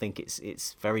disagree. I think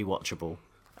it's very watchable.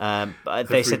 But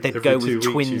they said they'd go with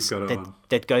Twins.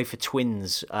 They'd go for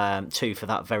Twins too for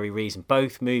that very reason.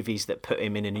 Both movies that put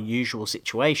him in an unusual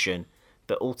situation,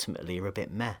 but ultimately are a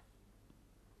bit meh.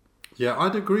 Yeah,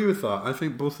 I'd agree with that. I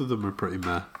think both of them are pretty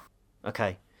meh.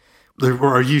 Okay.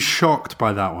 Are you shocked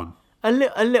by that one? A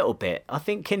little bit. I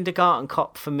think Kindergarten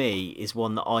Cop for me is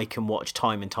one that I can watch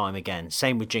time and time again.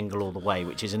 Same with Jingle All the Way,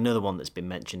 which is another one that's been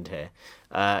mentioned here.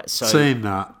 Saying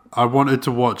that, I wanted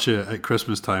to watch it at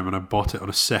Christmas time and I bought it on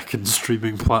a second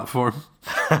streaming platform.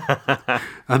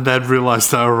 And then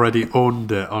realised I already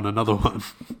owned it on another one.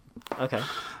 Okay.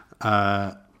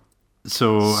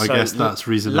 So I guess that's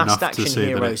reason enough to say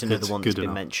Hero that is another one that's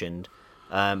been mentioned.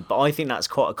 But I think that's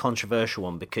quite a controversial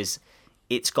one because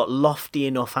it's got lofty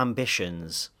enough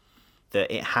ambitions that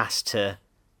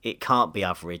it can't be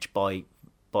average by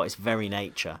its very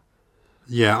nature.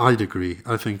 Yeah, I'd agree.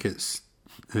 I think it's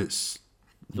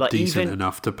like decent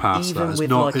enough to pass that.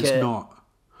 It's not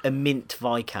a mint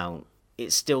Viscount.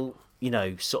 It's still,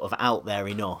 sort of out there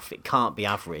enough. It can't be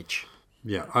average.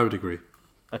 Yeah, I would agree.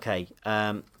 Okay.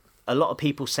 A lot of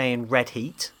people saying Red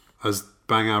Heat. As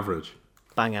bang average.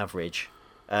 Bang average.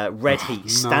 Red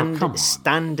Heat,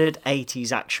 standard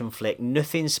 80s action flick,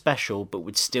 nothing special, but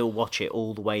would still watch it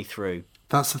all the way through.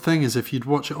 That's the thing, is if you'd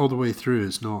watch it all the way through,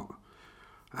 it's not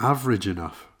average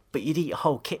enough. But you'd eat a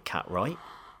whole Kit Kat, right?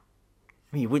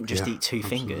 I mean, you wouldn't just eat two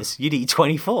fingers, you'd eat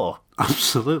 24.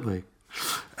 Absolutely.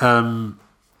 I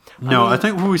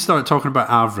think when we start talking about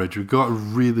average, we've got to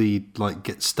really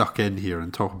get stuck in here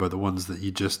and talk about the ones that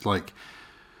you just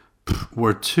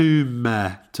were too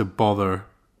meh to bother.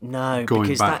 No,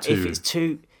 because if it's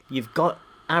too, you've got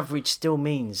average still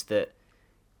means that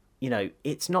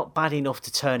it's not bad enough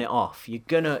to turn it off. You're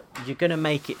gonna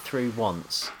make it through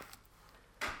once,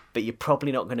 but you're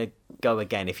probably not gonna go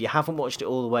again. If you haven't watched it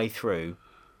all the way through,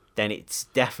 then it's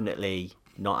definitely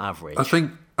not average.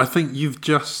 I think you've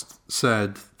just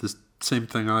said the same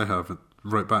thing I have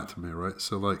right back to me, right?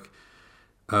 So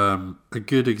a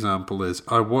good example is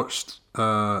I watched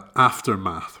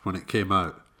Aftermath when it came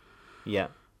out. Yeah.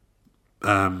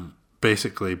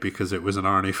 Basically because it was an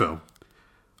Arnie film.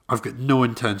 I've got no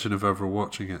intention of ever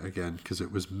watching it again because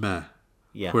it was meh.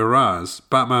 Yeah. Whereas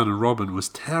Batman and Robin was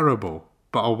terrible,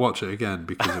 but I'll watch it again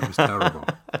because it was terrible.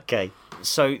 Okay,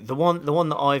 so the one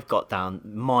that I've got down,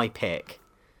 my pick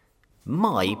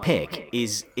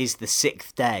is The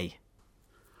Sixth Day.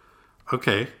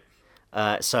 Okay.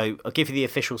 So I'll give you the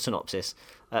official synopsis.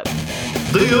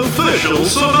 The official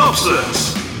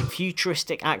synopsis.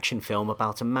 Futuristic action film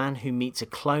about a man who meets a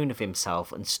clone of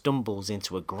himself and stumbles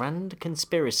into a grand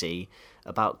conspiracy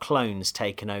about clones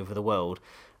taking over the world.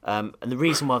 And the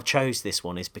reason why I've chose this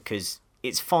one is because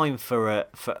it's fine for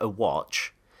a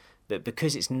watch, but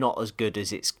because it's not as good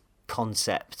as its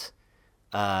concept,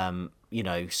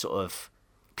 sort of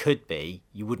could be,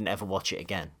 you wouldn't ever watch it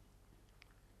again.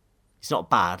 It's not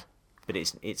bad, but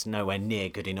it's nowhere near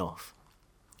good enough.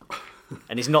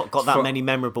 And it's not got that many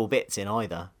memorable bits in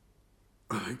either.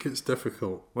 I think it's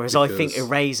difficult. Whereas I think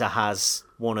Eraser has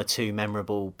one or two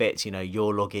memorable bits,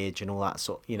 your luggage and all that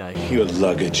sort, Your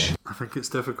luggage. I think it's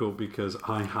difficult because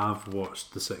I have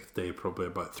watched The Sixth Day probably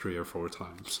about 3 or 4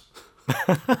 times.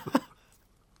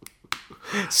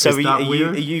 So are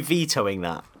you vetoing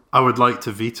that? I would like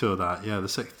to veto that. Yeah, The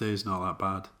Sixth Day is not that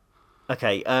bad.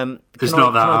 Okay. It's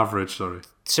not that average, sorry.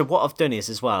 So what I've done is,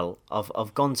 as well,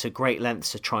 I've gone to great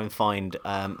lengths to try and find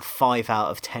 5 out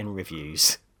of 10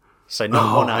 reviews. So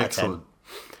not 1 out of 10.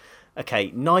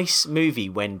 Okay, nice movie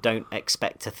when don't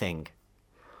expect a thing.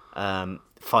 5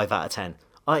 out of 10.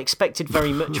 I expected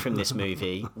very much from this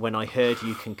movie when I heard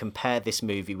you can compare this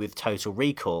movie with Total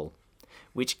Recall,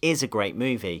 which is a great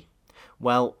movie.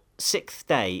 Well, Sixth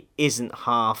Day isn't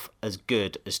half as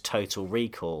good as Total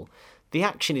Recall. The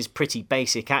action is pretty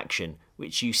basic action,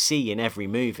 which you see in every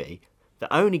movie.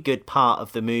 The only good part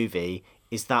of the movie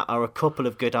is that are a couple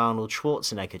of good Arnold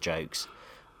Schwarzenegger jokes.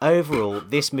 Overall,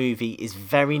 this movie is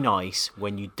very nice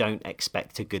when you don't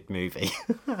expect a good movie.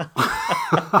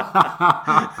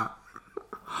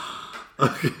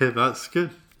 Okay, that's good.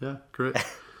 Yeah, great.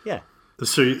 Yeah.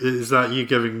 So is that you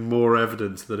giving more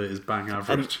evidence that it is bang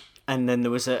average? And then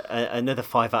there was another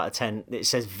 5 out of 10. It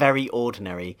says very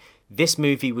ordinary. This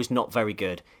movie was not very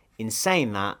good. In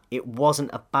saying that, it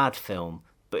wasn't a bad film,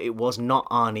 but it was not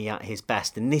Arnie at his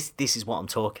best. And this is what I'm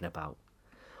talking about.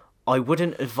 I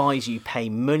wouldn't advise you pay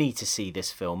money to see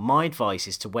this film. My advice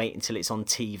is to wait until it's on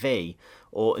TV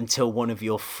or until one of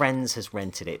your friends has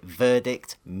rented it.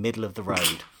 Verdict, middle of the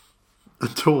road.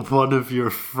 Until one of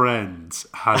your friends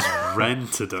has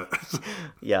rented it.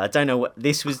 Yeah, I don't know what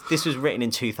this was written in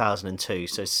 2002,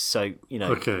 so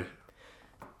Okay.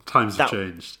 Times have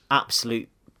changed. Absolute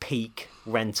peak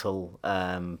rental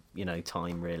time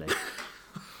really.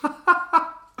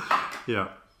 Yeah.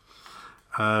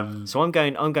 So I'm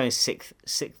going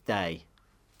sixth day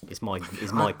is my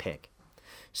pick.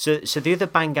 So the other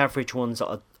bang average ones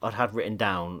that I'd had written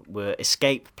down were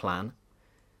Escape Plan.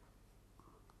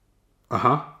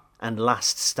 And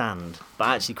Last Stand. But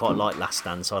I actually quite like Last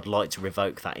Stand, so I'd like to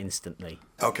revoke that instantly.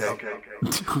 Okay.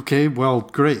 Okay, well,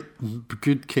 great.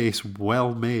 Good case,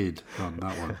 well made on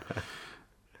that one.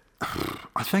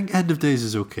 I think End of Days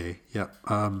is okay, yeah.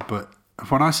 But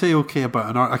when I say okay about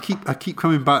an art, I keep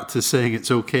coming back to saying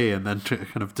it's okay and then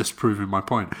kind of disproving my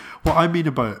point. What I mean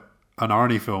about an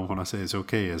Arnie film when I say it's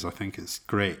okay is I think it's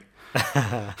great.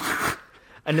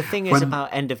 And the thing is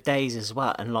about End of Days as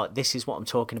well, and like this is what I'm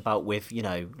talking about with,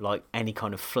 like any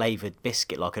kind of flavoured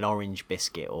biscuit, like an orange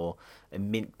biscuit or a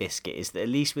mint biscuit, is that at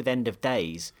least with End of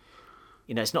Days,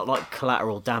 it's not like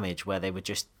Collateral Damage where they were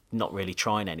just not really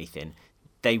trying anything.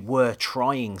 They were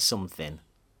trying something,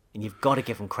 and you've got to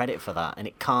give them credit for that, and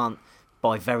it can't,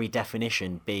 by very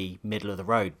definition, be middle of the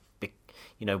road.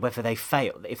 Whether they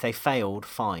failed, if they failed,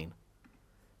 fine.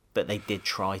 But they did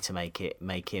try to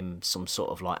make him some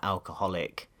sort of like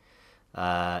alcoholic,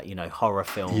 horror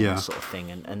film sort of thing,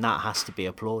 and that has to be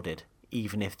applauded,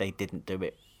 even if they didn't do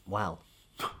it well.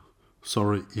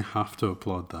 Sorry, you have to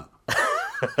applaud that.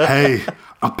 Hey,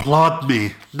 applaud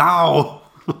me now!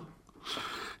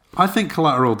 I think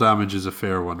Collateral Damage is a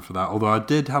fair one for that, although I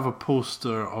did have a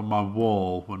poster on my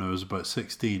wall when I was about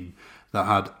 16 that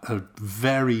had a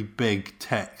very big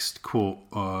text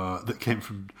quote that came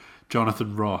from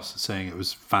Jonathan Ross saying it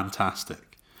was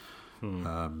fantastic.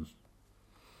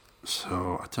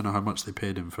 So I don't know how much they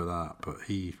paid him for that, but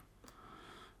he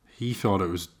thought it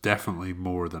was definitely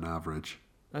more than average.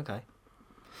 Okay.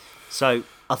 So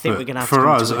I think we're going to have for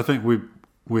us. I think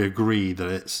we agree that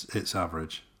it's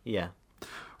average. Yeah.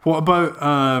 What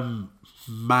about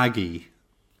Maggie?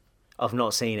 I've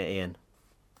not seen it, Ian.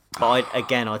 But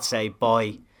I'd say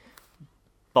by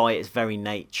its very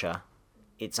nature,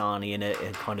 it's Arnie in a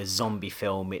kind of zombie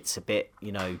film. It's a bit,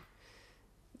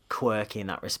 quirky in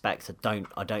that respect.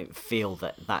 I don't feel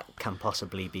that can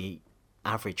possibly be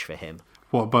average for him.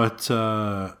 What about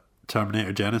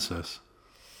Terminator Genisys?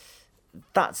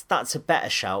 That's a better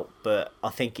shout, but I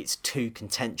think it's too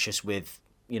contentious with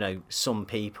some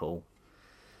people.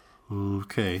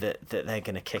 Okay. That they're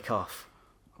going to kick off.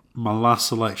 My last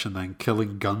selection then,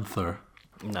 Killing Gunther.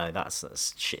 No,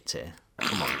 that's shit tier.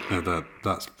 Come on. Yeah,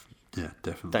 that's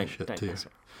definitely shit tier.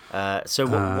 So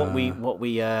what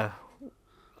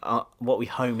we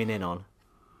homing in on?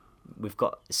 We've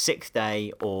got Sixth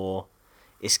Day or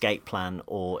Escape Plan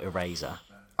or Eraser.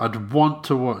 I'd want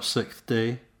to watch Sixth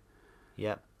Day.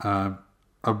 Yep.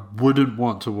 I wouldn't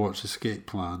want to watch Escape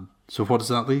Plan. So what does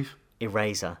that leave?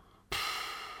 Eraser.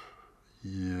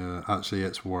 Yeah, actually,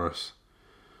 it's worse.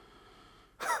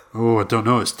 Oh, I don't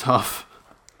know. It's tough.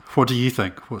 What do you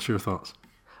think? What's your thoughts?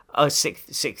 Oh,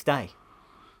 Sixth Day.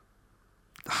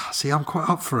 See, I'm quite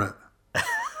up for it.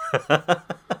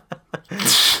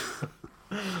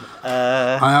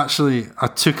 I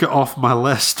took it off my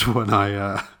list when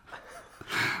I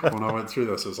went through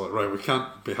this. I was like, right, we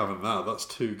can't be having that. That's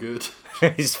too good.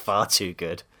 It's far too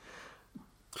good.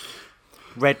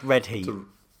 Red Heat.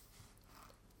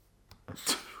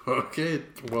 Okay,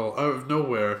 well, out of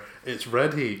nowhere, it's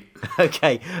Red Heat.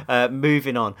 Okay,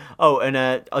 moving on. Oh, and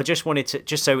I just wanted to,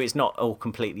 just so it's not all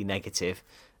completely negative.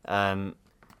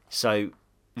 So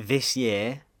this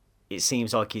year, it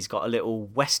seems like he's got a little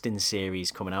Western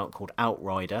series coming out called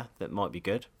Outrider that might be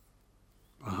good.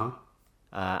 Uh-huh.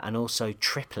 And also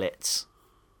Triplets,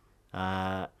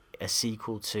 a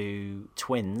sequel to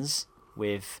Twins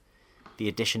with the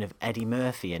addition of Eddie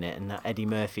Murphy in it, and that Eddie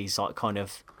Murphy's like kind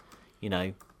of,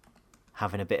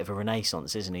 having a bit of a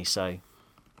renaissance, isn't he? So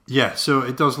yeah, so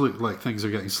it does look like things are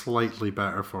getting slightly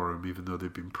better for him, even though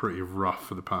they've been pretty rough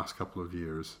for the past couple of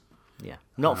years. yeah,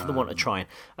 not for the want of trying.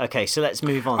 Okay, so let's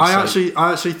move on. I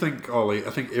actually think, Ollie,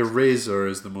 I think Eraser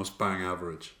is the most bang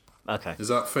average. Okay. Is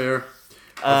that fair?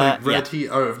 I think Red yeah. Heat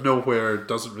out of nowhere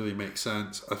doesn't really make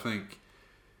sense. I think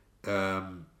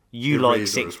You Eraser like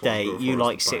is Sixth what I'm Day. going for You as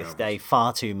like the bang Sixth Day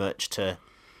far too much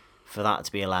for that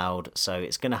to be allowed. So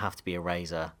it's going to have to be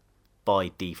Eraser by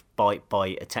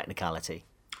a technicality.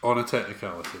 On a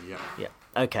technicality, yeah. Yeah.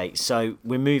 Okay, so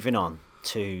we're moving on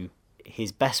to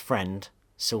his best friend,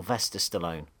 Sylvester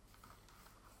Stallone.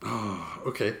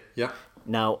 Okay, yeah.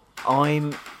 Now,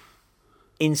 I'm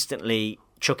instantly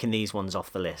chucking these ones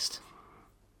off the list.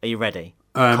 Are you ready?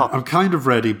 I'm kind of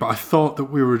ready, but I thought that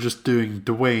we were just doing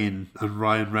Dwayne and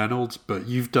Ryan Reynolds, but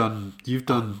you've done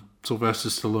Sylvester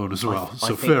Stallone as well,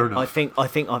 fair enough. I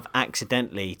think I've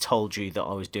accidentally told you that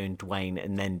I was doing Dwayne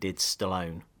and then did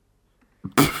Stallone.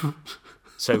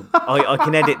 So I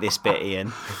can edit this bit, Ian.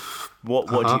 What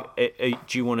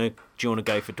do you want to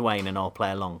go for Dwayne and I'll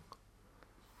play along?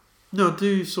 No,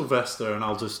 do Sylvester and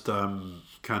I'll just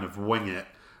kind of wing it,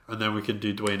 and then we can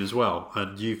do Dwayne as well,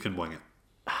 and you can wing it.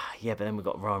 Yeah, but then we've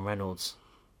got Ryan Reynolds,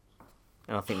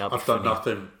 and I think that'd be I've done funny.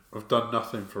 nothing. I've done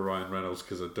nothing for Ryan Reynolds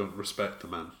because I don't respect the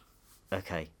man.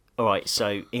 Okay, all right.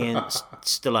 So Ian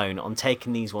Stallone, I'm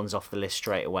taking these ones off the list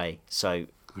straight away. So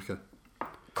Okay.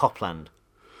 Copland,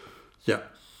 Yeah.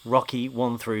 Rocky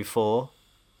 1 through 4,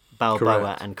 Balboa,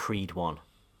 Correct. and Creed 1.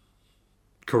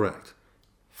 Correct.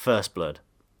 First Blood.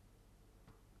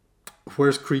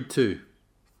 Where's Creed 2?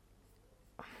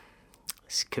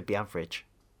 This could be average.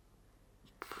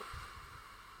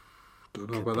 Don't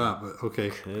know about that, but okay.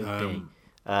 Could be.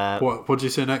 What did you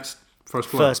say next? First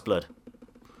Blood? First Blood.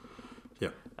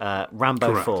 Yeah. Rambo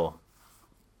Correct. 4.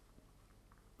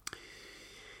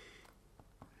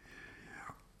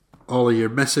 Ollie, you're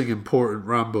missing important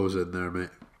Rambos in there, mate.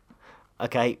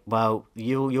 Okay, well,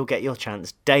 you'll get your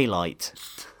chance. Daylight.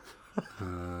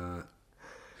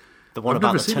 The one I've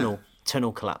about never the seen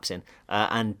tunnel collapsing.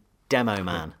 And Demo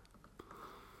Man.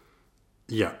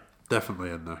 Yeah,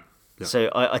 definitely in there. Yeah. So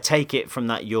I take it from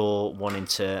that you're wanting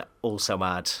to also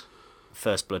add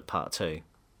First Blood Part 2.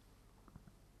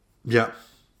 Yeah,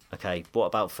 Okay, what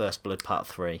about First Blood Part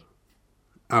 3?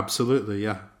 absolutely,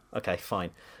 yeah. Okay,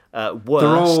 fine.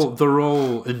 Worst. They're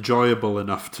all enjoyable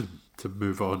enough to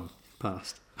move on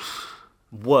past.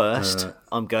 Worst,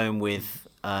 I'm going with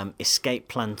Escape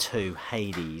Plan 2,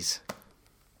 Hades.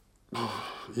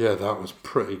 Yeah, that was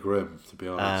pretty grim, to be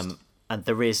honest. And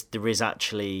there is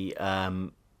actually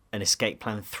an Escape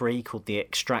Plan 3 called The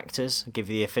Extractors. I'll give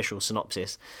you the official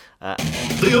synopsis.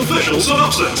 The official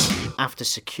synopsis! After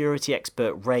security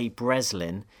expert Ray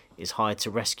Breslin is hired to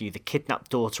rescue the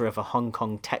kidnapped daughter of a Hong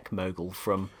Kong tech mogul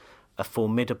from a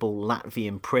formidable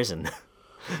Latvian prison,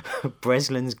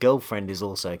 Breslin's girlfriend is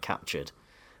also captured.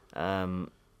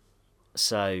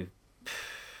 So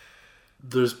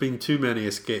There's been too many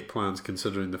escape plans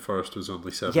considering the first was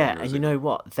only 7 yeah, years and you ago. know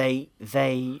what? They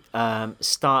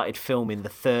started filming the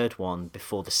third one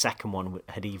before the second one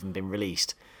had even been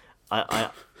released.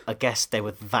 I guess they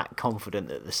were that confident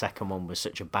that the second one was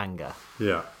such a banger.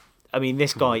 Yeah. I mean,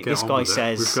 this guy on with it.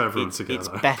 says We've got everyone it's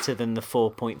together. better than the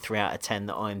 4.3 out of 10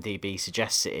 that IMDb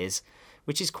suggests it is,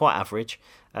 which is quite average.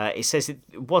 It says it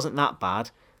wasn't that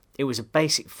bad. It was a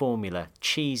basic formula,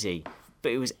 cheesy,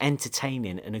 but it was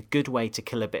entertaining and a good way to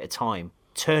kill a bit of time.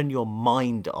 Turn your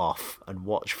mind off and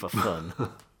watch for fun.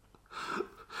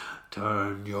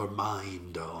 Turn your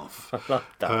mind off. I love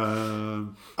that.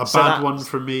 A So bad that's- one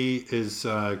for me is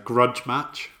Grudge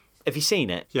Match. Have you seen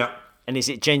it? Yeah. And is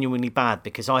it genuinely bad?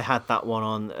 Because I had that one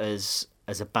on as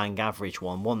a bang average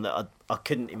one that I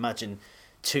couldn't imagine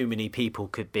too many people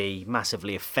could be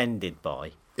massively offended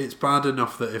by. It's bad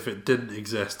enough that if it didn't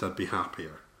exist, I'd be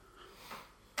happier.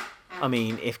 I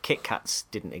mean, if Kit Kats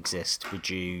didn't exist, would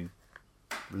you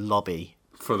lobby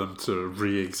For them to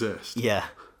re-exist. Yeah,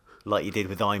 like you did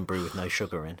with Iron Brew with no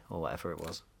sugar in, or whatever it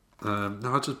was. No,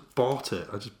 I just bought it.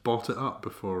 I just bought it up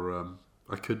before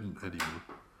I couldn't anymore.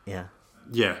 Yeah.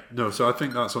 Yeah, no, so I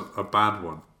think that's a bad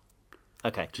one.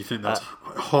 Okay. Do you think that's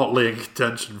hotly in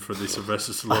contention for the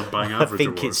Sylvester Stallone Bang Average I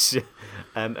think Award? it's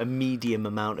a medium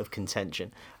amount of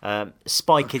contention.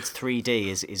 Spy Kids 3D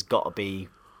is got to be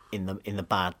in the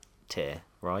bad tier,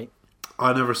 right?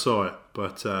 I never saw it,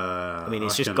 but I mean,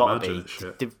 it's just can got to imagine be. it's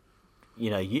shit.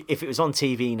 If it was on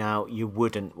TV now, you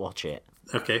wouldn't watch it.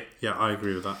 Okay, yeah, I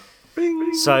agree with that.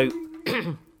 So,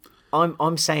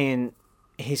 I'm saying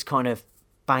his kind of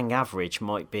bang average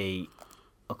might be.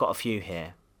 I've got a few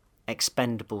here.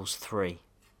 Expendables 3,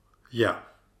 Yeah.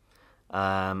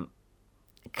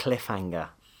 Cliffhanger.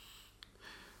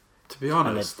 To be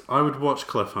honest, I would watch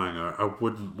Cliffhanger. I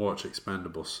wouldn't watch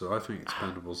Expendables, so I think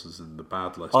Expendables is in the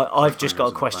bad list. I've just got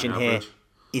a Cliffhanger's in the question bang here. average.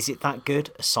 Is it that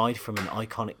good, aside from an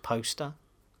iconic poster?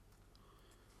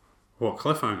 What,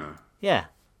 Cliffhanger? Yeah.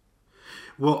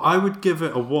 Well, I would give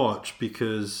it a watch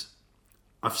because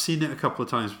I've seen it a couple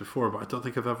of times before, but I don't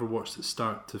think I've ever watched it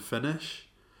start to finish.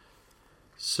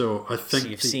 So I think So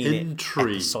you've the seen intrigue,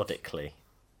 it episodically.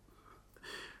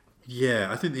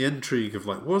 yeah, I think the intrigue of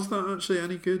like, was that actually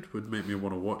any good, would make me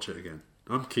want to watch it again.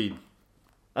 I'm keen.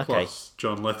 Okay. Plus,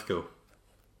 John Lithgow.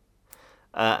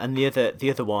 And the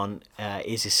other one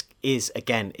is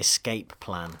again Escape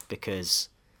Plan, because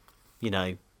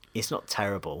it's not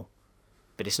terrible,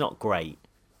 but it's not great.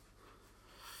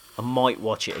 I might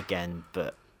watch it again,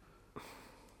 but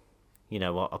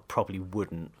I probably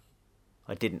wouldn't.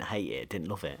 I didn't hate it, didn't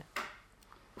love it.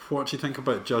 What do you think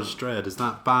about Judge Dredd? Is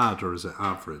that bad or is it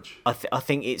average? I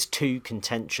think it's too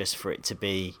contentious for it to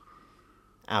be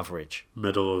average.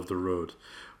 Middle of the road.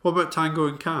 What about Tango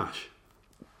and Cash?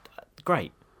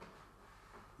 Great.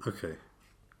 Okay.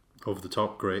 Over the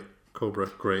Top, great. Cobra,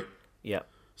 great. Yeah.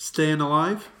 Staying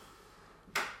Alive?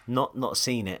 Not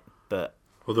seen it, but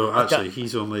Although actually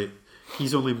he's only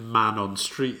man on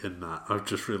street in that. I've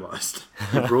just realised.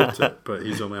 He wrote it, but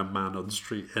he's only a man on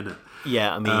street in it.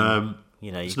 yeah, I mean,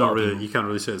 It's not really. You can't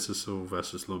really say it's a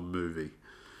Sylvester Stallone movie.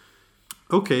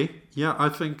 Okay, yeah, I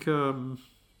think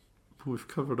we've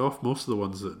covered off most of the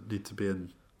ones that need to be in.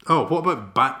 Oh, what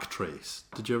about Backtrace?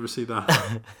 Did you ever see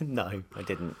that? No, I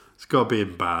didn't. It's got to be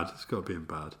in bad.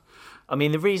 I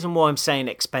mean, the reason why I'm saying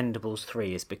Expendables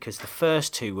 3 is because the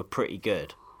first two were pretty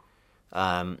good.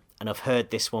 And I've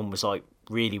heard this one was like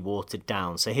really watered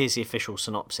down. So here's the official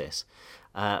synopsis.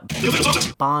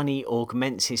 Barney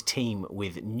augments his team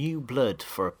with new blood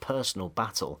for a personal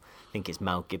battle. I think it's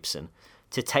Mel Gibson.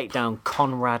 To take down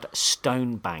Conrad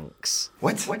Stonebanks.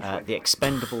 What? The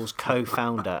Expendables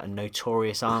co-founder and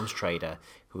notorious arms trader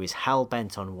who is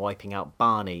hell-bent on wiping out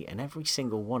Barney and every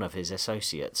single one of his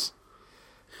associates.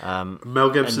 Mel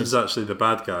Gibson's actually the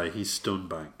bad guy. He's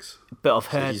Stonebanks. But I've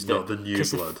heard He's that, not the new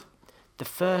 'cause blood. The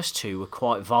first two were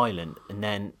quite violent, and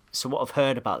then so what I've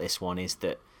heard about this one is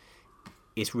that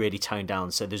it's really toned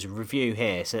down. So there's a review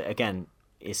here. So again,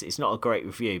 it's not a great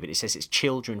review, but it says it's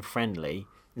children friendly,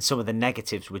 and some of the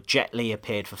negatives were Jet Li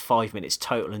appeared for 5 minutes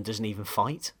total and doesn't even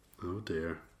fight. Oh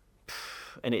dear.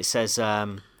 And it says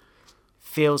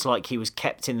feels like he was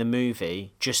kept in the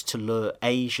movie just to lure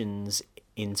Asians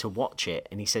in to watch it,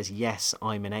 and he says, yes,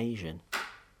 I'm an Asian.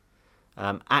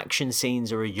 Action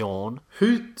scenes are a yawn.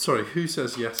 Who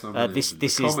says yes? This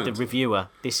is the reviewer.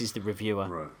 This is the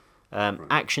reviewer. Right.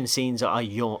 Action scenes are a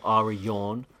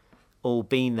yawn. All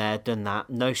been there, done that.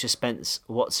 No suspense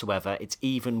whatsoever. It's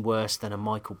even worse than a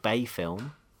Michael Bay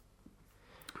film.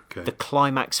 Okay. The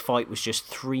climax fight was just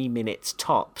 3 minutes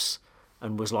tops,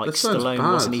 and was like That sounds Stallone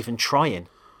bad. wasn't even trying.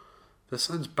 This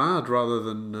sounds bad rather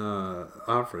than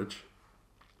average.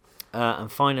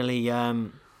 And finally,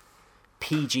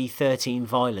 PG-13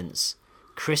 violence.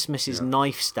 Christmas's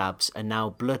knife stabs are now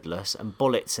bloodless, and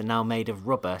bullets are now made of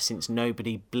rubber since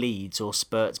nobody bleeds or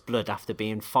spurts blood after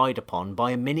being fired upon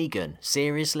by a minigun.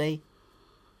 Seriously?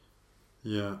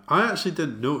 Yeah, I actually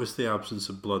didn't notice the absence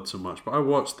of blood so much, but I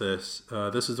watched this.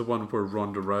 This is the one where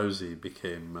Ronda Rousey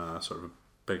became sort of a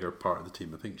bigger part of the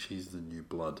team. I think she's the new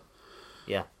blood.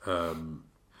 Yeah.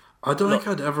 I don't think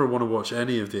I'd ever want to watch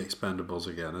any of the Expendables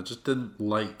again. I just didn't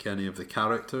like any of the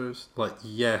characters. Like,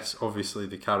 yes, obviously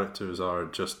the characters are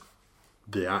just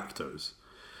the actors,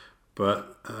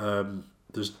 but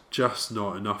there's just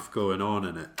not enough going on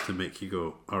in it to make you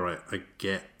go, all right, I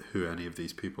get who any of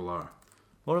these people are.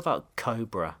 What about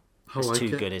Cobra? I It's like too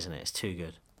it. good, isn't it? It's too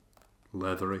good.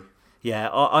 Leathery. Yeah,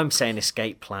 I'm saying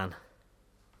Escape Plan.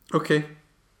 Okay.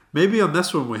 Maybe on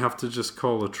this one we have to just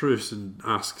call a truce and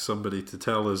ask somebody to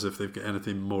tell us if they've got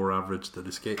anything more average than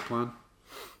Escape Plan.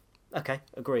 Okay,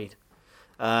 agreed.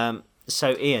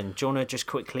 So, Ian, do you want to just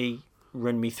quickly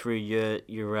run me through your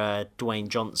Dwayne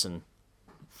Johnson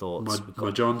thoughts?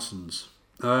 My Johnsons.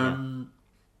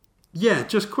 Yeah,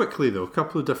 just quickly though, a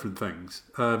couple of different things.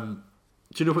 Do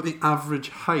you know what the average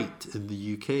height in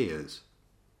the UK is?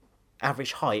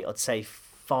 Average height, I'd say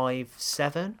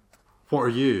 5'7". What are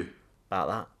you? About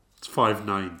that. It's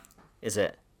 5'9". Is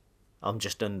it? I'm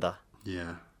just under.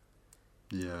 Yeah.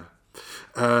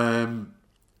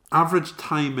 Average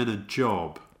time in a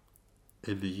job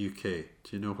in the UK.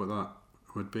 Do you know what that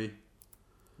would be?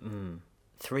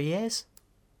 3 years?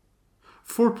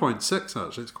 4.6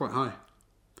 actually. It's quite high.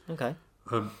 Okay.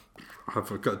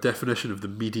 I've got a definition of the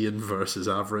median versus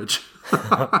average.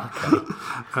 But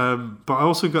I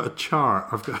also got a chart.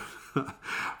 I've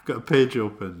got a page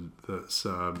open that's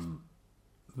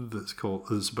called.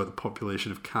 It's about the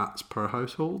population of cats per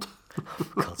household.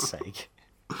 For God's sake.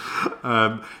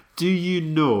 Do you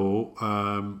know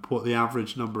what the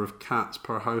average number of cats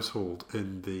per household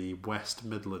in the West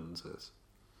Midlands is?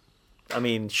 I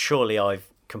mean, surely I've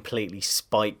completely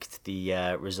spiked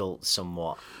the results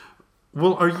somewhat.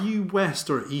 Well, are you West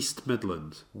or East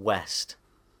Midlands? West.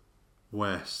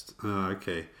 West.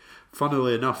 Okay.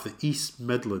 Funnily enough, the East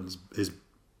Midlands is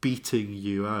beating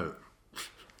you out.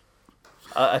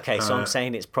 Okay, so I'm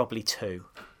saying it's probably 2.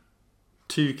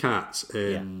 2 cats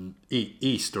in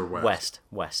East or West?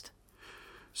 West.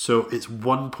 So it's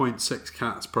 1.6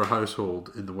 cats per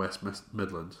household in the West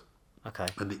Midlands. Okay.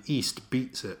 And the East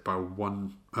beats it by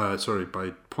by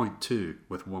 0.2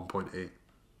 with 1.8.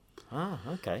 Ah,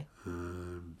 okay.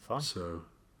 Fine. So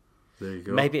there you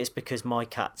go. Maybe it's because my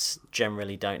cats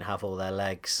generally don't have all their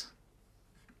legs.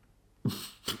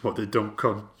 What, they don't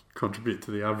contribute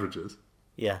to the averages.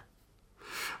 Yeah.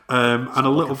 And a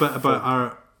little bit about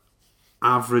our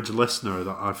average listener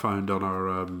that I found on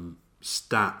our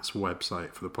stats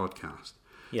website for the podcast.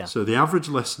 Yeah. So the average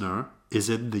listener is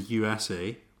in the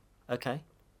USA, Okay.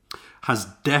 has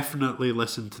definitely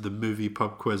listened to the movie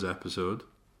pub quiz episode.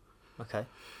 Okay.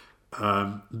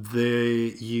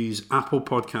 They use Apple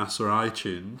Podcasts or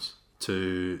iTunes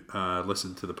to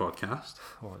listen to the podcast.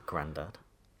 Or granddad.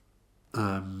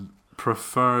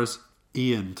 Prefers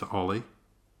Ian to Ollie,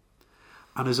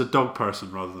 and is a dog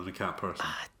person rather than a cat person.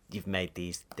 You've made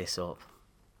this up.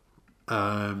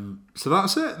 So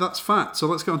that's it. That's fact. So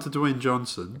let's go on to Dwayne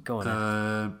Johnson. Go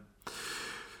on.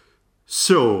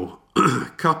 So,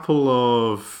 a couple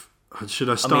of. Should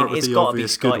I start with the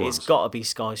obvious good ones? It's got to be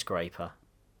Skyscraper.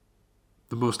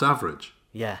 The most average.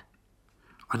 Yeah.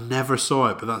 I never saw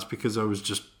it, but that's because I was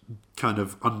just kind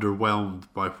of underwhelmed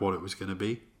by what it was going to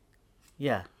be.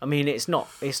 Yeah. I mean, it's not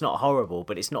horrible,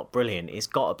 but it's not brilliant. It's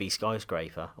got to be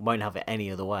Skyscraper. I won't have it any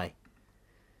other way.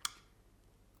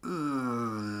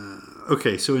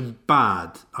 Okay, so in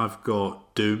bad, I've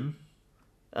got Doom.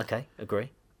 Okay,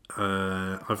 agree.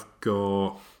 I've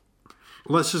got.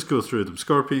 Let's just go through them.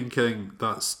 Scorpion King,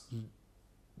 that's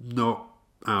not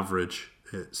average.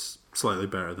 It's slightly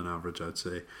better than average, I'd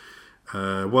say.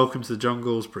 Welcome to the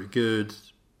Jungle is pretty good.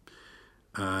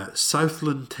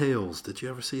 Southland Tales, did you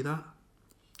ever see that?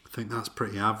 I think that's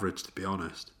pretty average, to be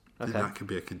honest. I think that could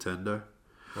be a contender.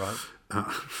 Right. A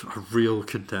real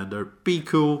contender. Be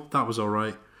Cool, that was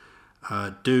alright.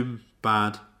 Doom,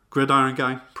 bad. Gridiron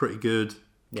Gang, pretty good.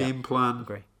 Yeah, Game Plan,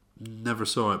 agree. Never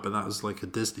saw it, but that was like a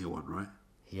Disney one, right?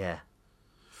 Yeah.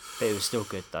 But it was still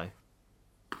good, though.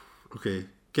 Okay.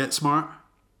 Get Smart.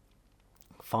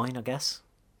 Fine, I guess.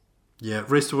 Yeah,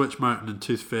 Race to Witch Mountain and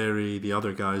Tooth Fairy, the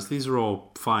other guys, these are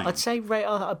all fine. I'd say,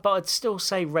 but I'd still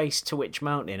say Race to Witch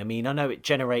Mountain. I mean, I know it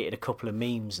generated a couple of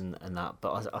memes and that,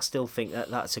 but I still think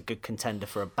that's a good contender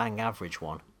for a bang average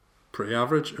one. Pretty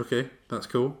average. Okay, that's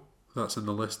cool. That's in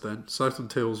the list then. Southland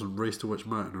Tales and Race to Witch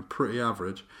Mountain are pretty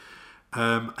average.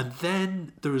 And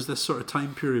then there was this sort of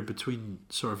time period between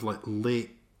sort of like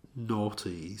late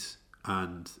noughties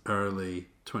and early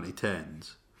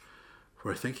 2010s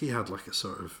where I think he had like a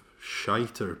sort of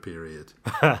shiter period.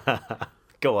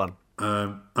 Go on.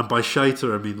 And by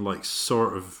shiter I mean like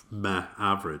sort of meh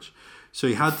average. So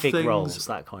he had Fig things, rolls,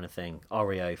 that kind of thing.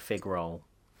 Oreo, fig roll.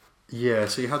 Yeah,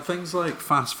 so you had things like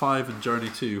Fast 5 and Journey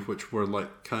 2, which were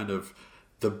like kind of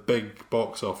the big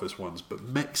box office ones, but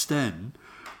mixed in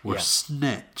were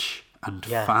Snitch and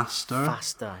Faster.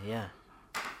 Faster, yeah.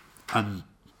 And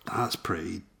that's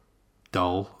pretty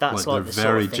dull. That's they're like the sort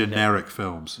very of thing generic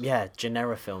films. Yeah,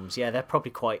 generic films. Yeah, they're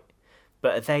probably quite.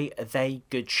 But are they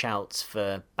good shouts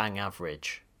for bang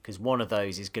average? Because one of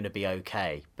those is going to be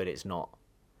okay, but it's not.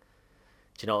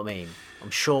 Do you know what I mean? I'm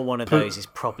sure one of those is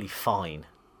probably fine.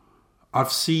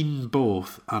 I've seen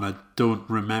both, and I don't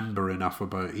remember enough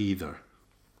about either.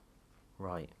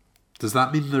 Right. Does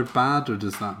that mean they're bad, or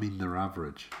does that mean they're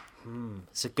average?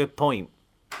 It's a good point.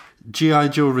 G.I.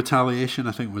 Joe Retaliation,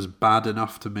 I think, was bad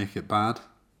enough to make it bad.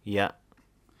 Yeah.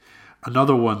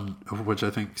 Another one, of which I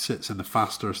think sits in the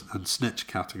faster and snitch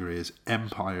category, is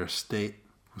Empire State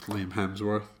with Liam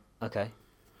Hemsworth. Okay.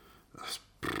 That's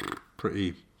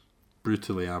pretty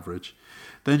brutally average.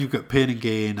 Then you've got Pain and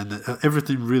Gain, and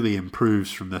everything really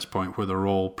improves from this point, where they're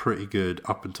all pretty good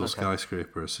up until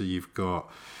Skyscraper. So you've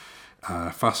got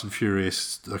Fast and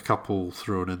Furious, a couple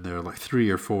thrown in there, like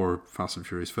 3 or 4 Fast and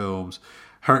Furious films.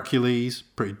 Hercules,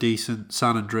 pretty decent.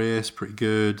 San Andreas, pretty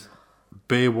good.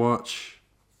 Baywatch,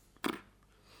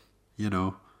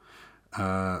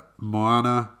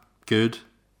 Moana, good.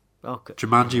 Okay.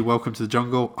 Jumanji, Welcome to the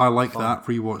Jungle, I like that.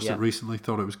 Rewatched it recently,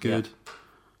 thought it was good. Yeah.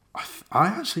 I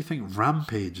actually think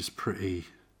Rampage is pretty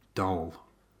dull.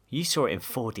 You saw it in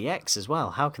 4DX as well.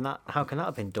 How can that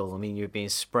have been dull? I mean, you were being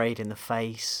sprayed in the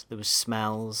face. There was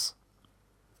smells.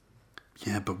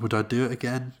 Yeah, but would I do it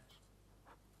again?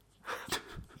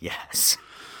 Yes.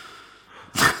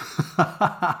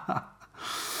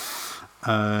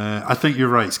 I think you're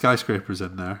right. Skyscraper's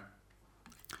in there.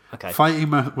 Okay.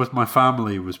 Fighting with my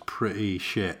family was pretty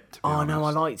shit. To be honest. No,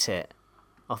 I liked it.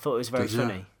 I thought it was very Did you?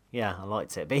 funny. Yeah, I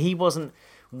liked it. But he wasn't.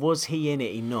 Was he in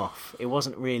it enough? It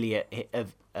wasn't really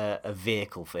a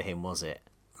vehicle for him, was it?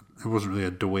 It wasn't really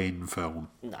a Dwayne film.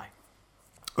 No.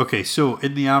 Okay, so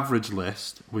in the average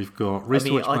list, we've got Race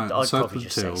to Witch Mountain, I'd Southland probably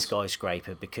just say Tales.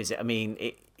 Skyscraper because it.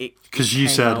 Because you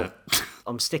came said out- it.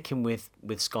 I'm sticking with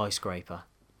Skyscraper,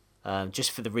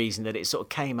 just for the reason that it sort of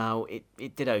came out.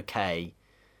 It did okay,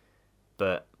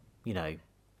 but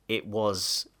it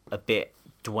was a bit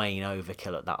Dwayne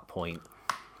overkill at that point.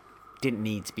 Didn't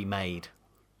need to be made.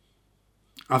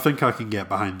 I think I can get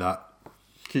behind that.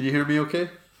 Can you hear me okay?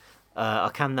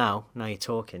 I can now. Now you're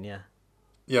talking, yeah.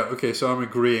 Yeah, okay, so I'm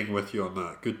agreeing with you on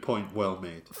that. Good point, well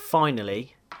made.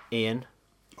 Finally, Ian,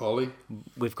 Ollie?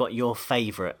 we've got your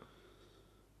favourite,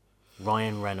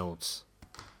 Ryan Reynolds.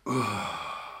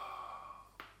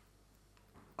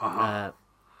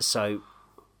 So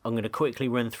I'm going to quickly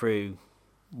run through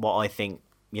what I think,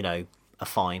 are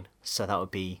fine. So that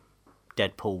would be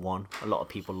Deadpool 1. A lot of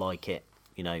people like it.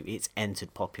 It's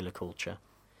entered popular culture.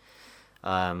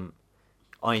 I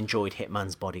enjoyed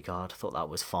Hitman's Bodyguard. I thought that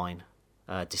was fine.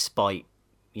 Despite,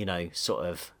 sort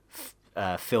of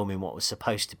filming what was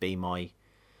supposed to be my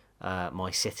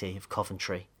city of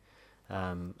Coventry,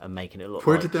 and making it look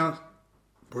Where like,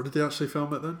 did they actually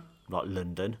film it then? like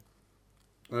London.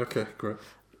 Okay, great.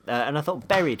 And I thought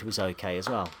Buried was okay as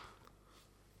well.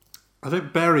 I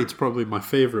think Buried's probably my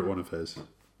favourite one of his.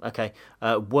 Okay.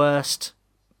 Worst,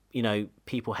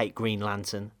 people hate Green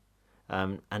Lantern,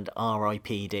 and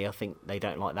R.I.P.D. I think they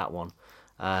don't like that one.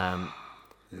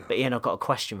 But Ian, I've got a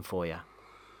question for you.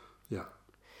 Yeah.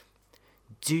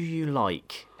 Do you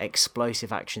like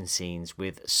explosive action scenes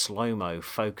with slow-mo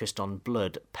focused on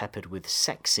blood peppered with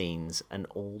sex scenes and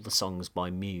all the songs by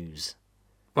Muse?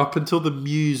 Up until the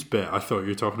Muse bit, I thought you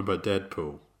were talking about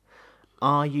Deadpool.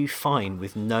 Are you fine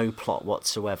with no plot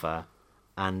whatsoever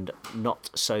and not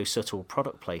so subtle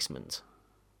product placement?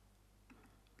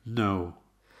 No.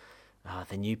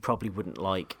 Then you probably wouldn't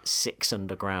like Six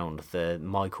Underground, the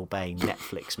Michael Bay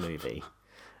Netflix movie.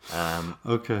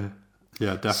 Okay.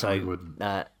 Yeah, definitely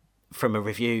wouldn't. From a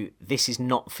review, this is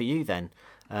not for you then.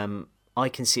 I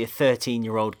can see a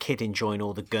 13-year-old kid enjoying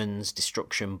all the guns,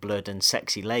 destruction, blood and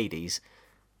sexy ladies,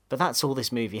 but that's all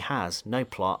this movie has. No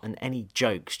plot, and any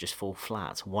jokes just fall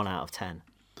flat. 1 out of 10.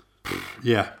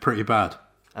 Yeah, pretty bad.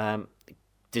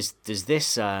 Does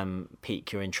this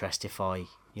pique your interest if I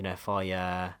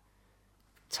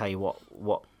tell you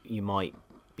what you might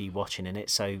be watching in it?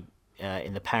 So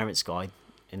in the Parents Guide,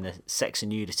 in the sex and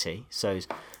nudity, so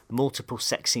multiple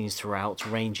sex scenes throughout,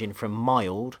 ranging from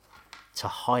mild to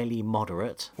highly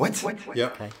moderate. What? Yeah.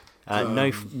 Okay.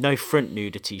 No front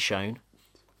nudity shown.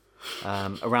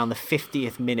 Around the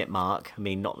 50th minute mark, I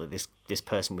mean, not that this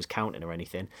person was counting or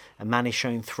anything, a man is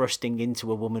shown thrusting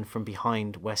into a woman from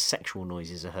behind where sexual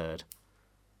noises are heard.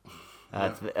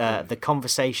 The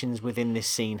conversations within this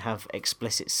scene have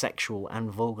explicit sexual and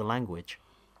vulgar language.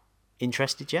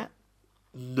 Interested yet?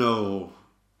 No.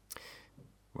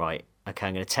 Right. Okay,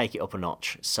 I'm going to take it up a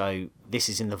notch. So this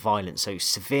is in the violence. So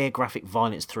severe graphic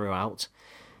violence throughout,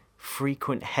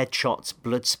 frequent headshots,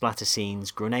 blood splatter scenes,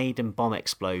 grenade and bomb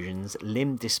explosions,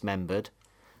 limb dismembered,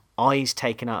 eyes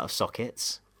taken out of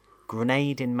sockets,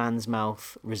 grenade in man's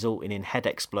mouth resulting in head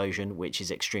explosion, which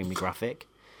is extremely graphic,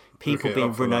 people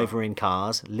being run over in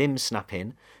cars, limbs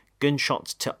snapping,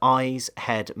 gunshots to eyes,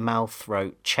 head, mouth,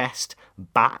 throat, chest,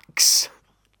 backs,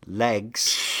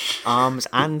 legs, arms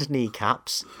and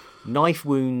kneecaps, knife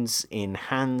wounds in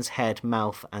hands, head,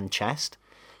 mouth and chest,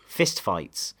 fist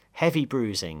fights, heavy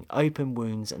bruising, open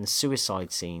wounds and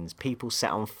suicide scenes, people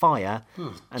set on fire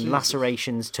and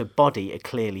lacerations to body are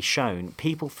clearly shown,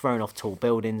 people thrown off tall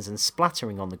buildings and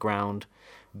splattering on the ground,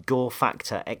 gore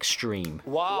factor extreme.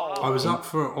 Wow. I was up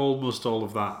for almost all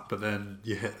of that, but then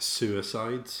you hit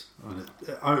suicides. And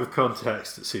out of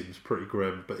context, it seems pretty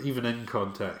grim. But even in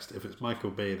context, if it's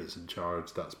Michael Bay that's in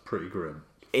charge, that's pretty grim.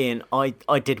 Ian, I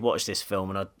did watch this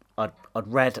film, and I'd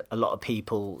read a lot of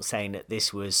people saying that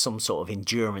this was some sort of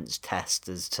endurance test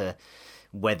as to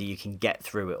whether you can get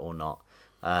through it or not.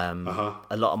 A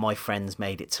lot of my friends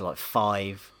made it to like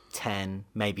 5, 10,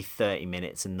 maybe 30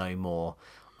 minutes and no more.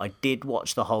 I did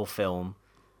watch the whole film,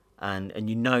 and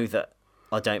you know that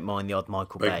I don't mind the odd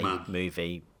Michael Bay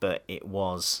movie, but it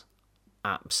was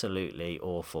absolutely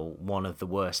awful. One of the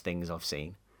worst things I've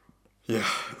seen. Yeah,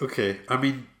 okay. I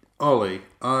mean, Ollie,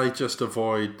 I just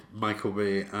avoid Michael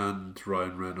Bay and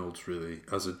Ryan Reynolds, really,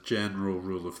 as a general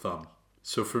rule of thumb.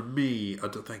 So for me, I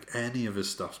don't think any of his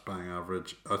stuff's bang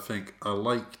average. I think I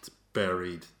liked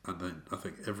Buried, and then I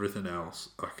think everything else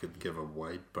I could give a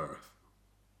wide berth.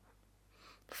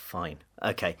 Fine.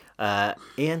 Okay.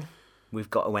 Ian, we've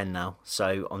got to end now,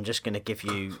 so I'm just going to give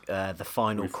you the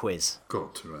final quiz.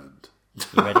 Got to end.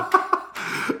 You ready?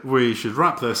 We should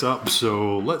wrap this up,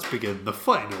 so let's begin the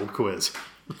final quiz.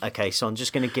 Okay, so I'm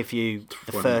just going to give you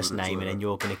the first name, and then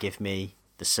you're going to give me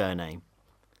the surname.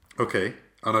 Okay,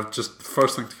 and I've just the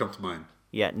first thing to come to mind.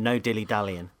 Yeah, no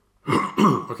dilly-dallying.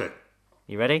 Okay.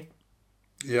 You ready?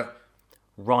 Yeah.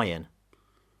 Ryan.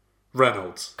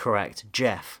 Reynolds. Correct.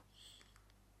 Jeff.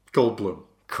 Goldblum.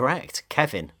 Correct.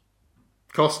 Kevin.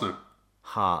 Costner.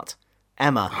 Hart.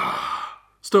 Emma.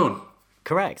 Stone.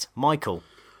 Correct. Michael.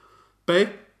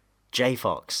 Bay. J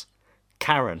Fox.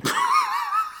 Karen.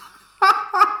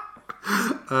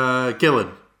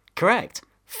 Gillen. Correct.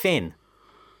 Finn.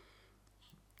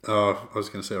 I was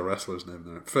going to say a wrestler's name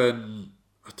there. Finn.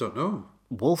 I don't know.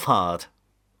 Wolfhard.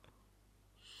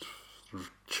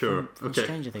 Sure. From Okay.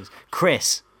 Stranger Things.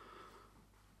 Chris.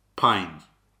 Pine.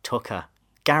 Tucker.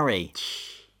 Gary.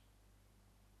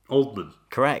 Oldman.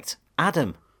 Correct.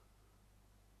 Adam.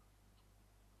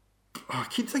 Oh, I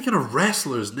keep thinking of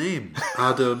wrestler's name.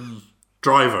 Adam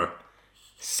Driver.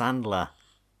 Sandler.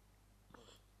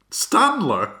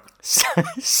 Standler.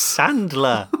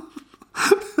 Sandler.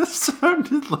 It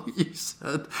sounded like you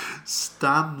said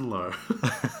Standler.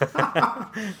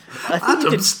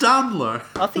 Adam Standler.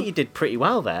 I think you did pretty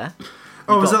well there.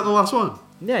 Oh, was that the last one?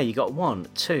 Yeah, you got 1,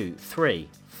 2, 3,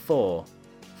 4,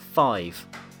 5.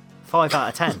 5 out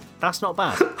of 10. That's not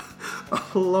bad. I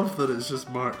love that it's just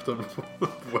marked on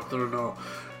whether or not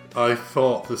I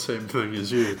thought the same thing as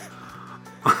you.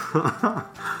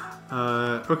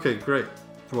 Okay, great.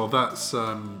 Well, that's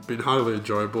been highly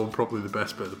enjoyable and probably the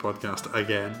best bit of the podcast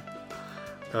again.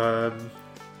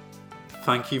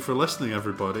 Thank you for listening,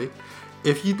 everybody.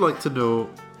 If you'd like to know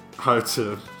how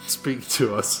to speak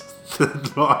to us, then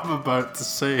what I'm about to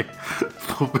say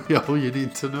will be all you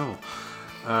need to know.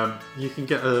 You can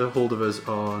get a hold of us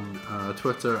on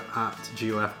Twitter at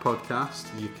GOF Podcast.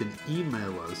 You can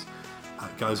email us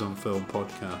at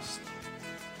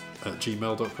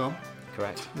guysonfilmpodcast@gmail.com.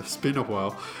 Correct. It's been a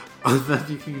while. And then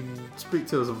you can speak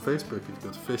to us on Facebook. You can go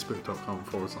to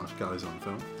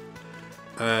facebook.com/guysonfilm.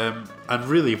 And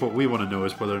really what we want to know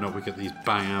is whether or not we get these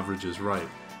bang averages right.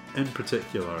 In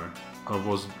particular, I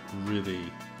wasn't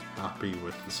really happy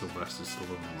with the Sylvester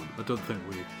Stallone one. I don't think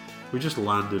we just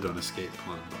landed on Escape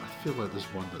Plan, but I feel like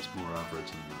there's one that's more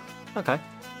average than that. Okay.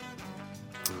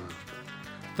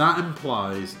 That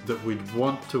implies that we'd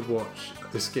want to watch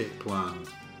Escape Plan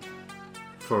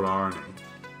for Arnie,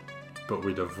 but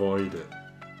we'd avoid it.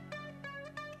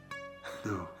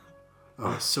 No.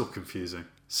 Oh, it's so confusing.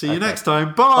 See you next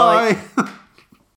time. Bye!